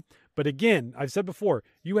platform. But again, I've said before,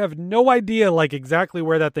 you have no idea like exactly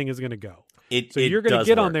where that thing is going to go. So you're going to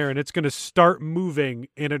get on there and it's going to start moving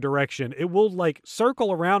in a direction. It will like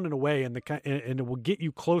circle around in a way and it will get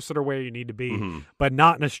you closer to where you need to be, but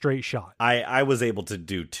not in a straight shot. I was able to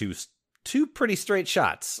do two pretty straight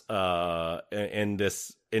shots in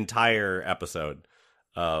this entire episode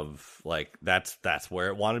of like that's where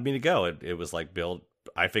it wanted me to go. It was like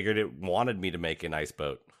I figured it wanted me to make an ice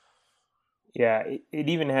boat. Yeah, it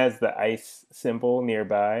even has the ice symbol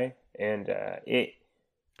nearby, and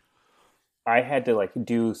I had to like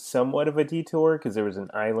do somewhat of a detour because there was an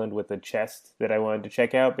island with a chest that I wanted to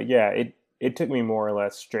check out. But yeah, it took me more or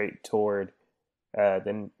less straight toward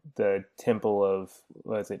the Temple of,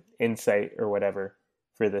 what is it, Insight or whatever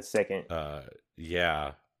for the second.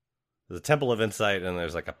 Yeah, the Temple of Insight, and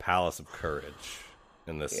there's like a Palace of Courage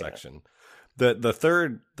in this section. The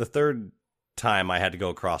third time I had to go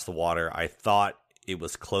across the water, I thought it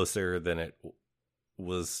was closer than it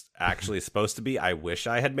was actually supposed to be. I wish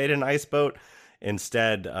I had made an ice boat.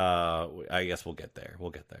 Instead, I guess we'll get there.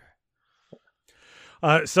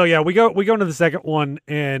 So yeah, we go into the second one,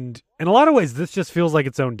 and in a lot of ways, this just feels like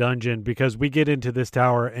its own dungeon because we get into this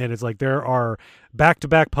tower, and it's like there are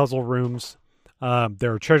back-to-back puzzle rooms,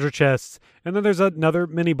 there are treasure chests, and then there's another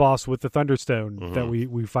mini boss with the Thunderstone that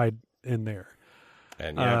we fight in there.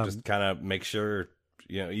 And just kind of make sure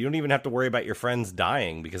you don't even have to worry about your friends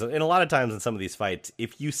dying, because in a lot of times in some of these fights,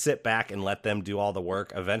 if you sit back and let them do all the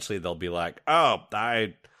work, eventually they'll be like, "Oh,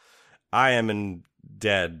 I am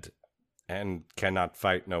dead and cannot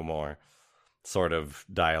fight no more," sort of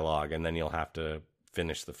dialogue, and then you'll have to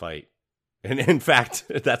finish the fight. And in fact,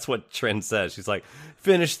 that's what Trin says. She's like,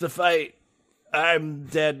 "Finish the fight. I'm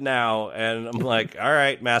dead now." And I'm like, "All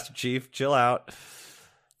right, Master Chief, chill out."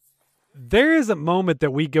 There is a moment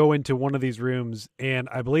that we go into one of these rooms, and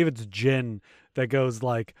I believe it's Jin that goes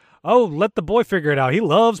like, "Oh, let the boy figure it out. He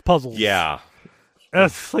loves puzzles." Yeah.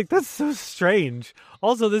 It's like, that's so strange.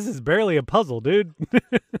 Also, this is barely a puzzle, dude.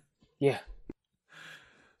 Yeah.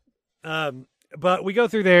 But we go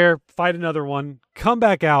through there, fight another one, come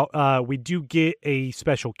back out. We do get a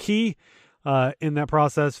special key in that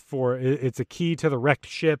process it's a key to the wrecked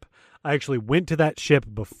ship. I actually went to that ship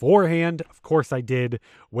beforehand. Of course I did.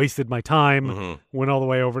 Wasted my time. Went all the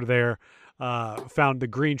way over to there. Found the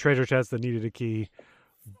green treasure chest that needed a key.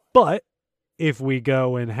 But if we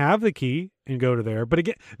go and have the key and go to there. But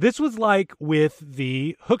again, this was like with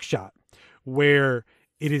the hookshot, where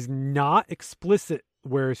it is not explicit,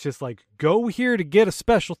 where it's just like, go here to get a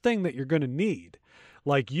special thing that you're going to need.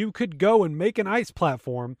 Like, you could go and make an ice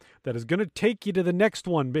platform that is going to take you to the next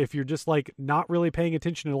one if you're just, like, not really paying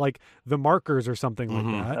attention to, like, the markers or something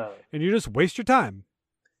like that. And you just waste your time.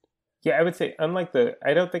 Yeah, I would say unlike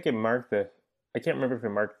I don't think it marked I can't remember if it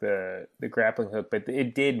marked the grappling hook, but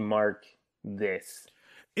it did mark this.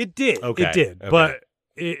 It did. Okay. It did. Okay. But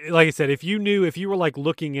like I said, if you were like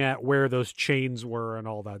looking at where those chains were and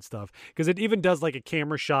all that stuff, because it even does like a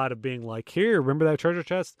camera shot of being like, here, remember that treasure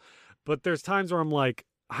chest? But there's times where I'm like,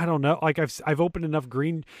 I don't know. Like I've opened enough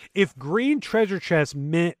green. If green treasure chest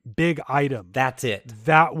meant big item, That's it.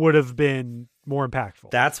 that would have been more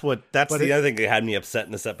impactful. That's the other thing that had me upset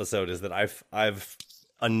in this episode is that I've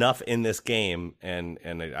enough in this game, and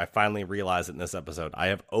I finally realized it in this episode. I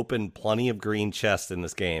have opened plenty of green chests in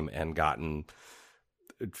this game and gotten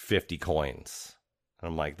 50 coins.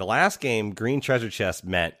 I'm like, the last game, green treasure chest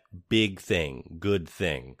meant big thing, good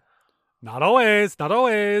thing. Not always. Not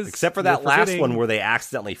always. Except for that last one where they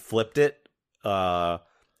accidentally flipped it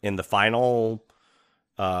in the final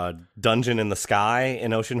dungeon in the sky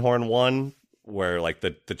in Oceanhorn 1, where like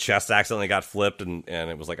the chest accidentally got flipped and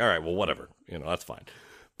it was like, all right, well, whatever, that's fine.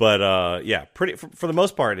 But yeah, pretty for the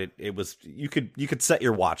most part, it was you could set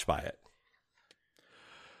your watch by it.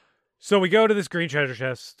 So we go to this green treasure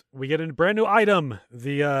chest. We get a brand new item,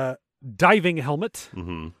 the diving helmet.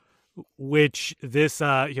 Mm-hmm. Which this,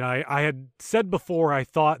 I had said before, I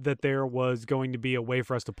thought that there was going to be a way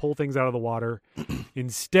for us to pull things out of the water.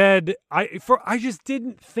 Instead, I just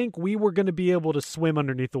didn't think we were going to be able to swim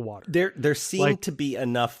underneath the water. There seemed to be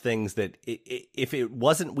enough things that if it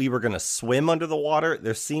wasn't we were going to swim under the water,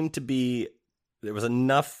 there was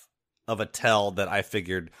enough of a tell that I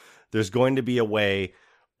figured there's going to be a way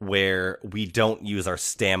where we don't use our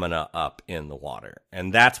stamina up in the water.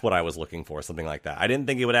 And that's what I was looking for, something like that. I didn't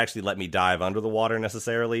think it would actually let me dive under the water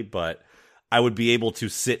necessarily, but I would be able to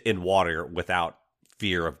sit in water without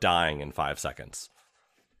fear of dying in 5 seconds.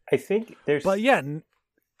 I think there's... But yeah...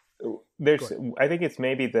 I think it's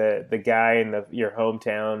maybe the guy in your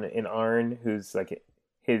hometown in Arn who's like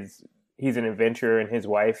he's an adventurer, and his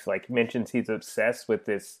wife like mentions he's obsessed with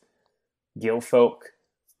this Gilfolk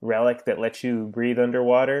relic that lets you breathe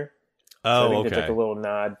underwater. Oh, so I think okay. there's like a little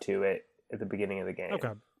nod to it at the beginning of the game.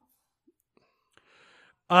 Okay.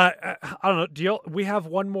 I don't know. We have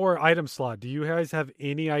one more item slot. Do you guys have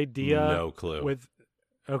any idea? No clue.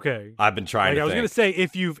 Okay. I've been trying to I was think. going to say,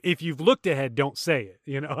 if you've looked ahead, don't say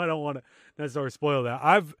it. I don't want to necessarily spoil that.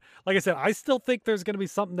 Like I said, I still think there's going to be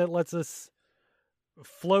something that lets us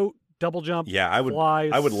float, double jump. Yeah, I would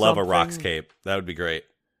love a Rock's Cape. That would be great.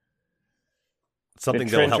 Something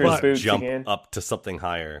that'll help us jump up to something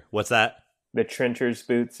higher. What's that? The Trencher's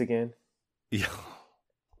boots again. Yeah.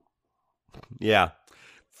 Yeah.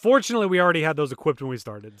 Fortunately, we already had those equipped when we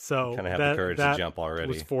started, so kind of have the courage to jump already.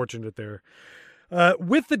 Was fortunate there.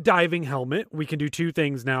 With the diving helmet, we can do two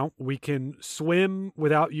things now. We can swim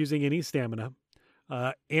without using any stamina,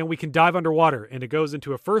 and we can dive underwater, and it goes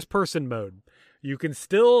into a first-person mode. You can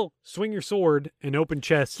still swing your sword and open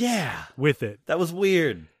chests with it. That was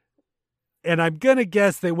weird. And I'm going to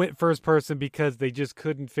guess they went first-person because they just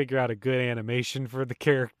couldn't figure out a good animation for the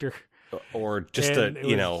character. Or just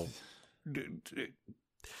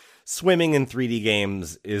swimming in 3D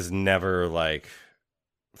games is never, like,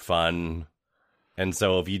 fun. And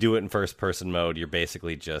so if you do it in first-person mode, you're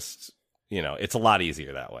basically just, it's a lot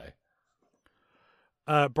easier that way.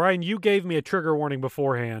 Brian, you gave me a trigger warning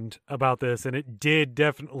beforehand about this, and it did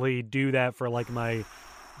definitely do that for, like, my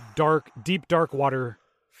deep dark water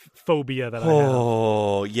phobia that I have.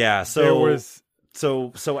 Oh, yeah. So there was...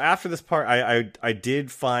 So after this part, I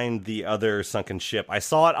did find the other sunken ship. I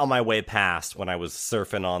saw it on my way past when I was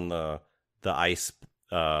surfing on the ice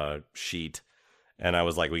sheet, and I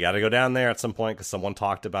was like, we got to go down there at some point because someone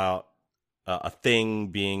talked about a thing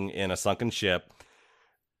being in a sunken ship.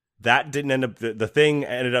 That didn't end up. The thing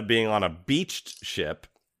ended up being on a beached ship,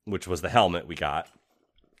 which was the helmet we got.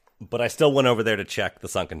 But I still went over there to check the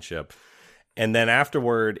sunken ship, and then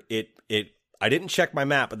afterward, I didn't check my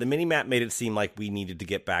map, but the mini map made it seem like we needed to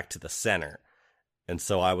get back to the center. And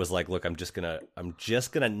so I was like, look, I'm just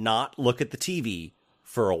gonna not look at the TV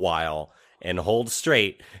for a while and hold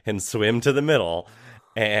straight and swim to the middle.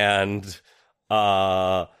 And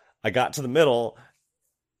I got to the middle,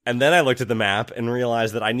 and then I looked at the map and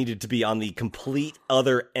realized that I needed to be on the complete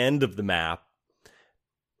other end of the map.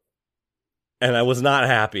 And I was not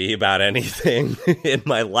happy about anything in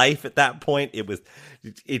my life at that point.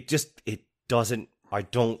 I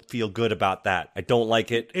don't feel good about that. I don't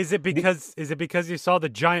like it. Is it because you saw the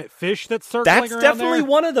giant fish that's circling That's around definitely there?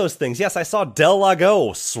 one of those things. Yes, I saw Del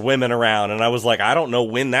Lago swimming around, and I was like, I don't know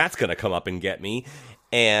when that's going to come up and get me.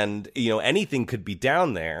 And, anything could be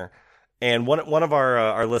down there. And one of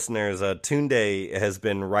our listeners, Tunde, has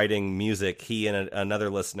been writing music. He and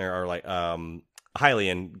another listener are like,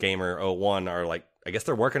 Hylian Gamer 01 are like I guess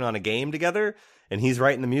they're working on a game together, and he's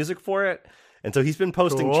writing the music for it. And so he's been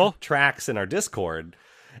posting Cool. tracks in our Discord.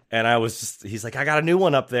 And he's like, I got a new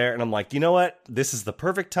one up there. And I'm like, you know what? This is the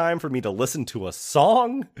perfect time for me to listen to a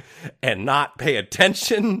song and not pay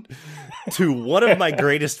attention to one of my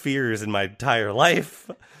greatest fears in my entire life.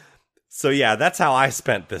 So yeah, that's how I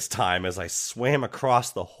spent this time, as I swam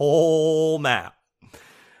across the whole map.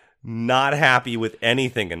 Not happy with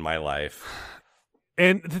anything in my life.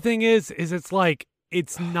 And the thing is it's like,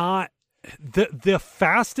 it's not the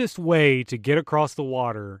fastest way to get across the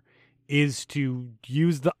water is to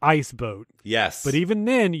use the ice boat. Yes. But even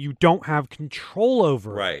then, you don't have control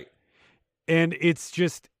over it. Right. And it's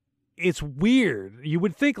weird. You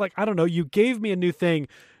would think, like, I don't know, you gave me a new thing.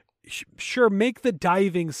 Sure, make the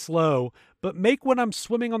diving slow, but make when I'm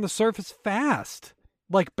swimming on the surface fast.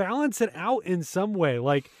 Like, balance it out in some way.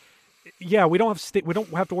 Like, yeah, we don't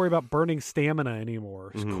have to worry about burning stamina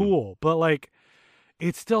anymore. It's cool, but like,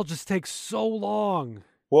 it still just takes so long.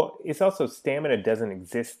 Well, it's also stamina doesn't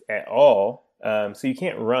exist at all, so you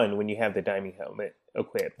can't run when you have the diving helmet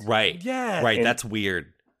equipped. Right. Yeah. Right. That's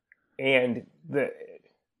weird. And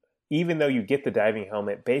even though you get the diving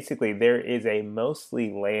helmet, basically there is a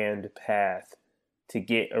mostly land path to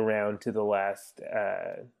get around to the last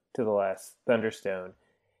Thunderstone.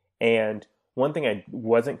 And one thing I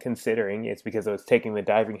wasn't considering, it's because I was taking the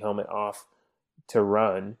diving helmet off to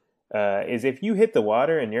run, is if you hit the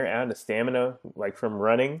water and you're out of stamina, like from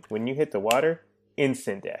running, when you hit the water,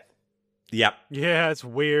 instant death. Yep. Yeah, it's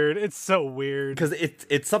weird. It's so weird. Because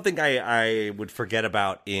it's something I would forget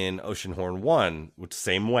about in Oceanhorn 1, which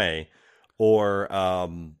same way, or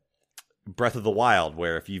Breath of the Wild,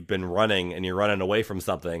 where if you've been running and you're running away from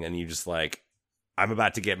something and you just like, I'm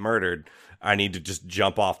about to get murdered, I need to just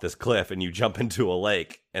jump off this cliff, and you jump into a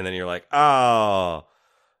lake, and then you're like, oh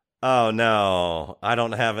no, I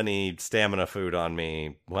don't have any stamina food on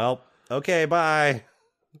me. Well, okay, bye.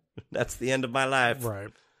 That's the end of my life. Right.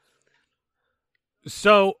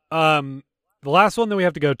 So, the last one that we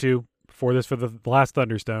have to go to for the last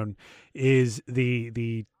Thunderstone is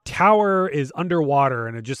the tower is underwater,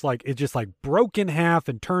 and it just broke in half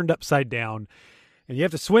and turned upside down, and you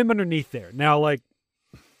have to swim underneath there. Now, like,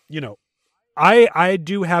 you know, I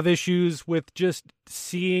do have issues with just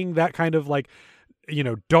seeing that kind of, like, you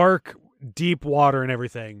know, dark, deep water and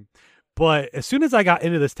everything. But as soon as I got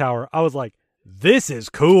into this tower, I was like, this is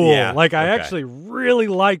cool. Yeah, like, I okay. actually really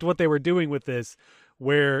liked what they were doing with this,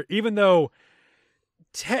 where even though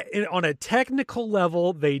on a technical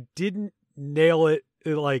level, they didn't nail it,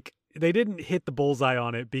 like, they didn't hit the bullseye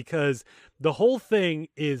on it, because the whole thing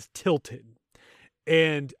is tilted.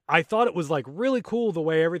 And I thought it was, like, really cool the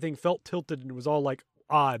way everything felt tilted and it was all, like,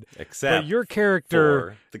 odd. Except but your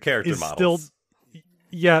character for the character is models. still,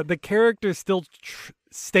 yeah, the character still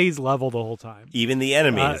stays level the whole time. Even the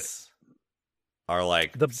enemies are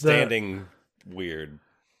like the standing weird.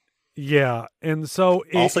 Yeah, and so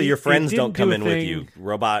Also, your friends don't come in with thing. you.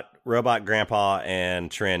 Robot Grandpa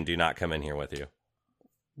and Trin do not come in here with you.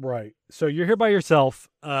 Right. So you're here by yourself.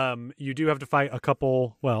 You do have to fight a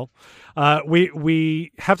couple. Well,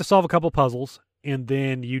 we have to solve a couple puzzles, and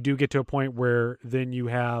then you do get to a point where then you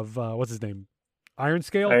have what's his name, Iron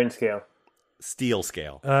Scale. Steel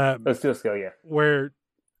Scale. Steel Scale, yeah. Where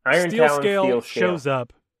Iron Steel Talon, Scale Steel shows Scale.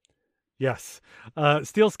 up. Yes,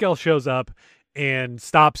 Steel Scale shows up and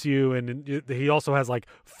stops you, and he also has like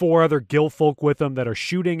 4 other gill folk with him that are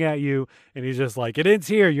shooting at you, and he's just like, it ends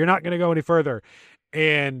here, you're not going to go any further.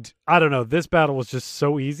 And I don't know, this battle was just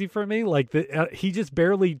so easy for me. Like, he just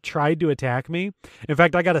barely tried to attack me. In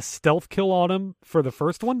fact, I got a stealth kill on him for the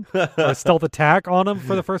first one, or a stealth attack on him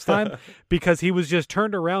for the first time, because he was just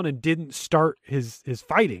turned around and didn't start his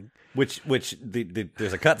fighting. Which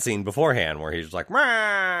there's a cutscene beforehand where he's like,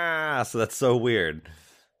 Rah! So that's so weird.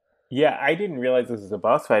 Yeah, I didn't realize this was a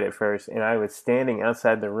boss fight at first, and I was standing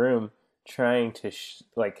outside the room trying to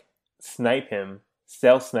snipe him,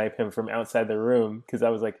 stealth snipe him from outside the room, because I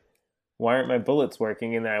was like, why aren't my bullets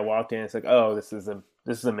working? And then I walked in, and it's like, oh, this is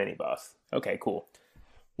a mini boss. Okay, cool.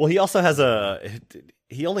 Well, he also has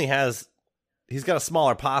he's got a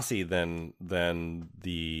smaller posse than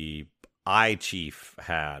the Eye Chief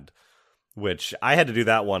had, which I had to do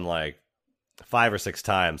that one like 5 or 6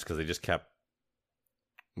 times because they just kept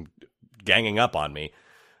ganging up on me,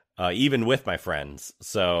 even with my friends.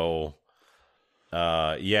 So,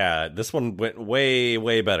 yeah, this one went way,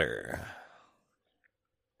 way better.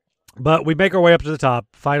 But we make our way up to the top,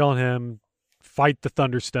 fight on him, fight the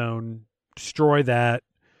Thunderstone, destroy that.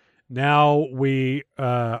 Now we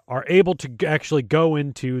are able to actually go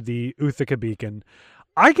into the Uthaka Beacon.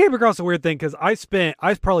 I came across a weird thing because I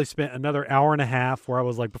probably spent another hour and a half where I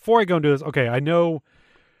was like, before I go and do this, okay, I know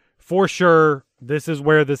for sure this is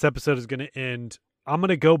where this episode is going to end. I'm going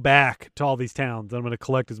to go back to all these towns. I'm going to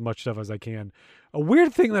collect as much stuff as I can. A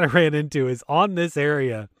weird thing that I ran into is on this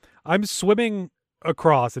area, I'm swimming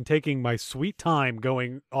across and taking my sweet time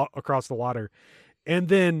going across the water. And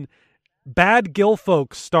then bad gill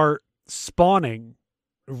folks start spawning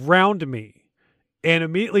around me and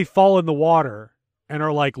immediately fall in the water and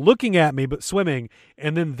are like looking at me but swimming,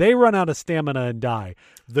 and then they run out of stamina and die.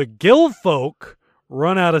 The gill folk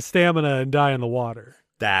run out of stamina and die in the water.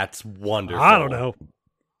 That's wonderful. I don't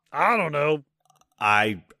know.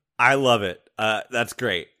 I love it. That's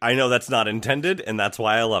great. I know that's not intended, and that's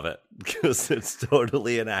why I love it, because it's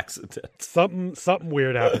totally an accident. Something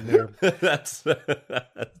weird happened there. That's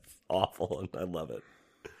awful, and I love it.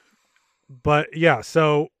 But yeah,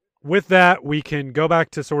 so with that, we can go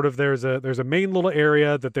back to sort of there's a main little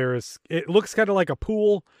area that it looks kind of like a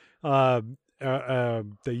pool that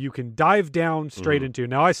you can dive down straight into.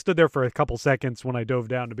 Now, I stood there for a couple seconds when I dove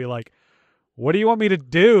down to be like, what do you want me to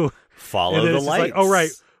do? Follow the lights. Like, oh,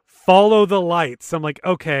 right. Follow the lights. I'm like,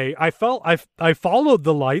 okay. I followed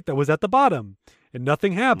the light that was at the bottom and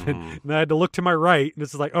nothing happened. And I had to look to my right. And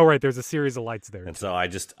this is like, oh, right. There's a series of lights there. And so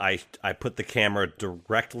I put the camera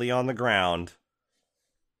directly on the ground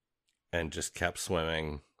and just kept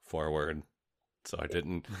swimming forward. So I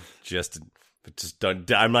didn't just done.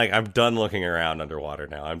 I'm done looking around underwater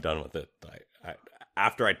now. I'm done with it.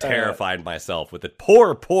 After I terrified myself with a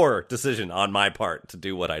poor decision on my part to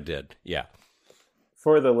do what I did. Yeah.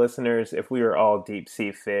 For the listeners, if we were all deep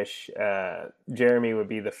sea fish, Jeremy would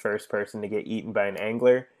be the first person to get eaten by an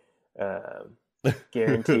angler.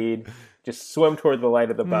 Guaranteed. Just swim toward the light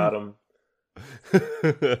at the bottom.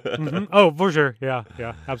 Mm-hmm. Oh, for sure. Yeah,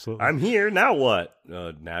 absolutely. I'm here. Now what?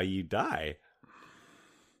 Now you die.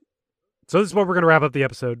 So this is what we're going to wrap up the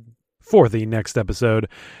episode. For the next episode,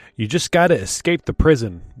 you just got to escape the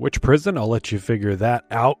prison. Which prison? I'll let you figure that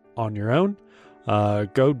out on your own.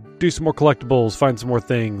 Go do some more collectibles, find some more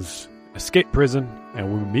things, escape prison,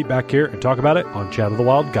 and we'll meet back here and talk about it on Chat of the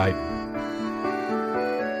Wild Guide.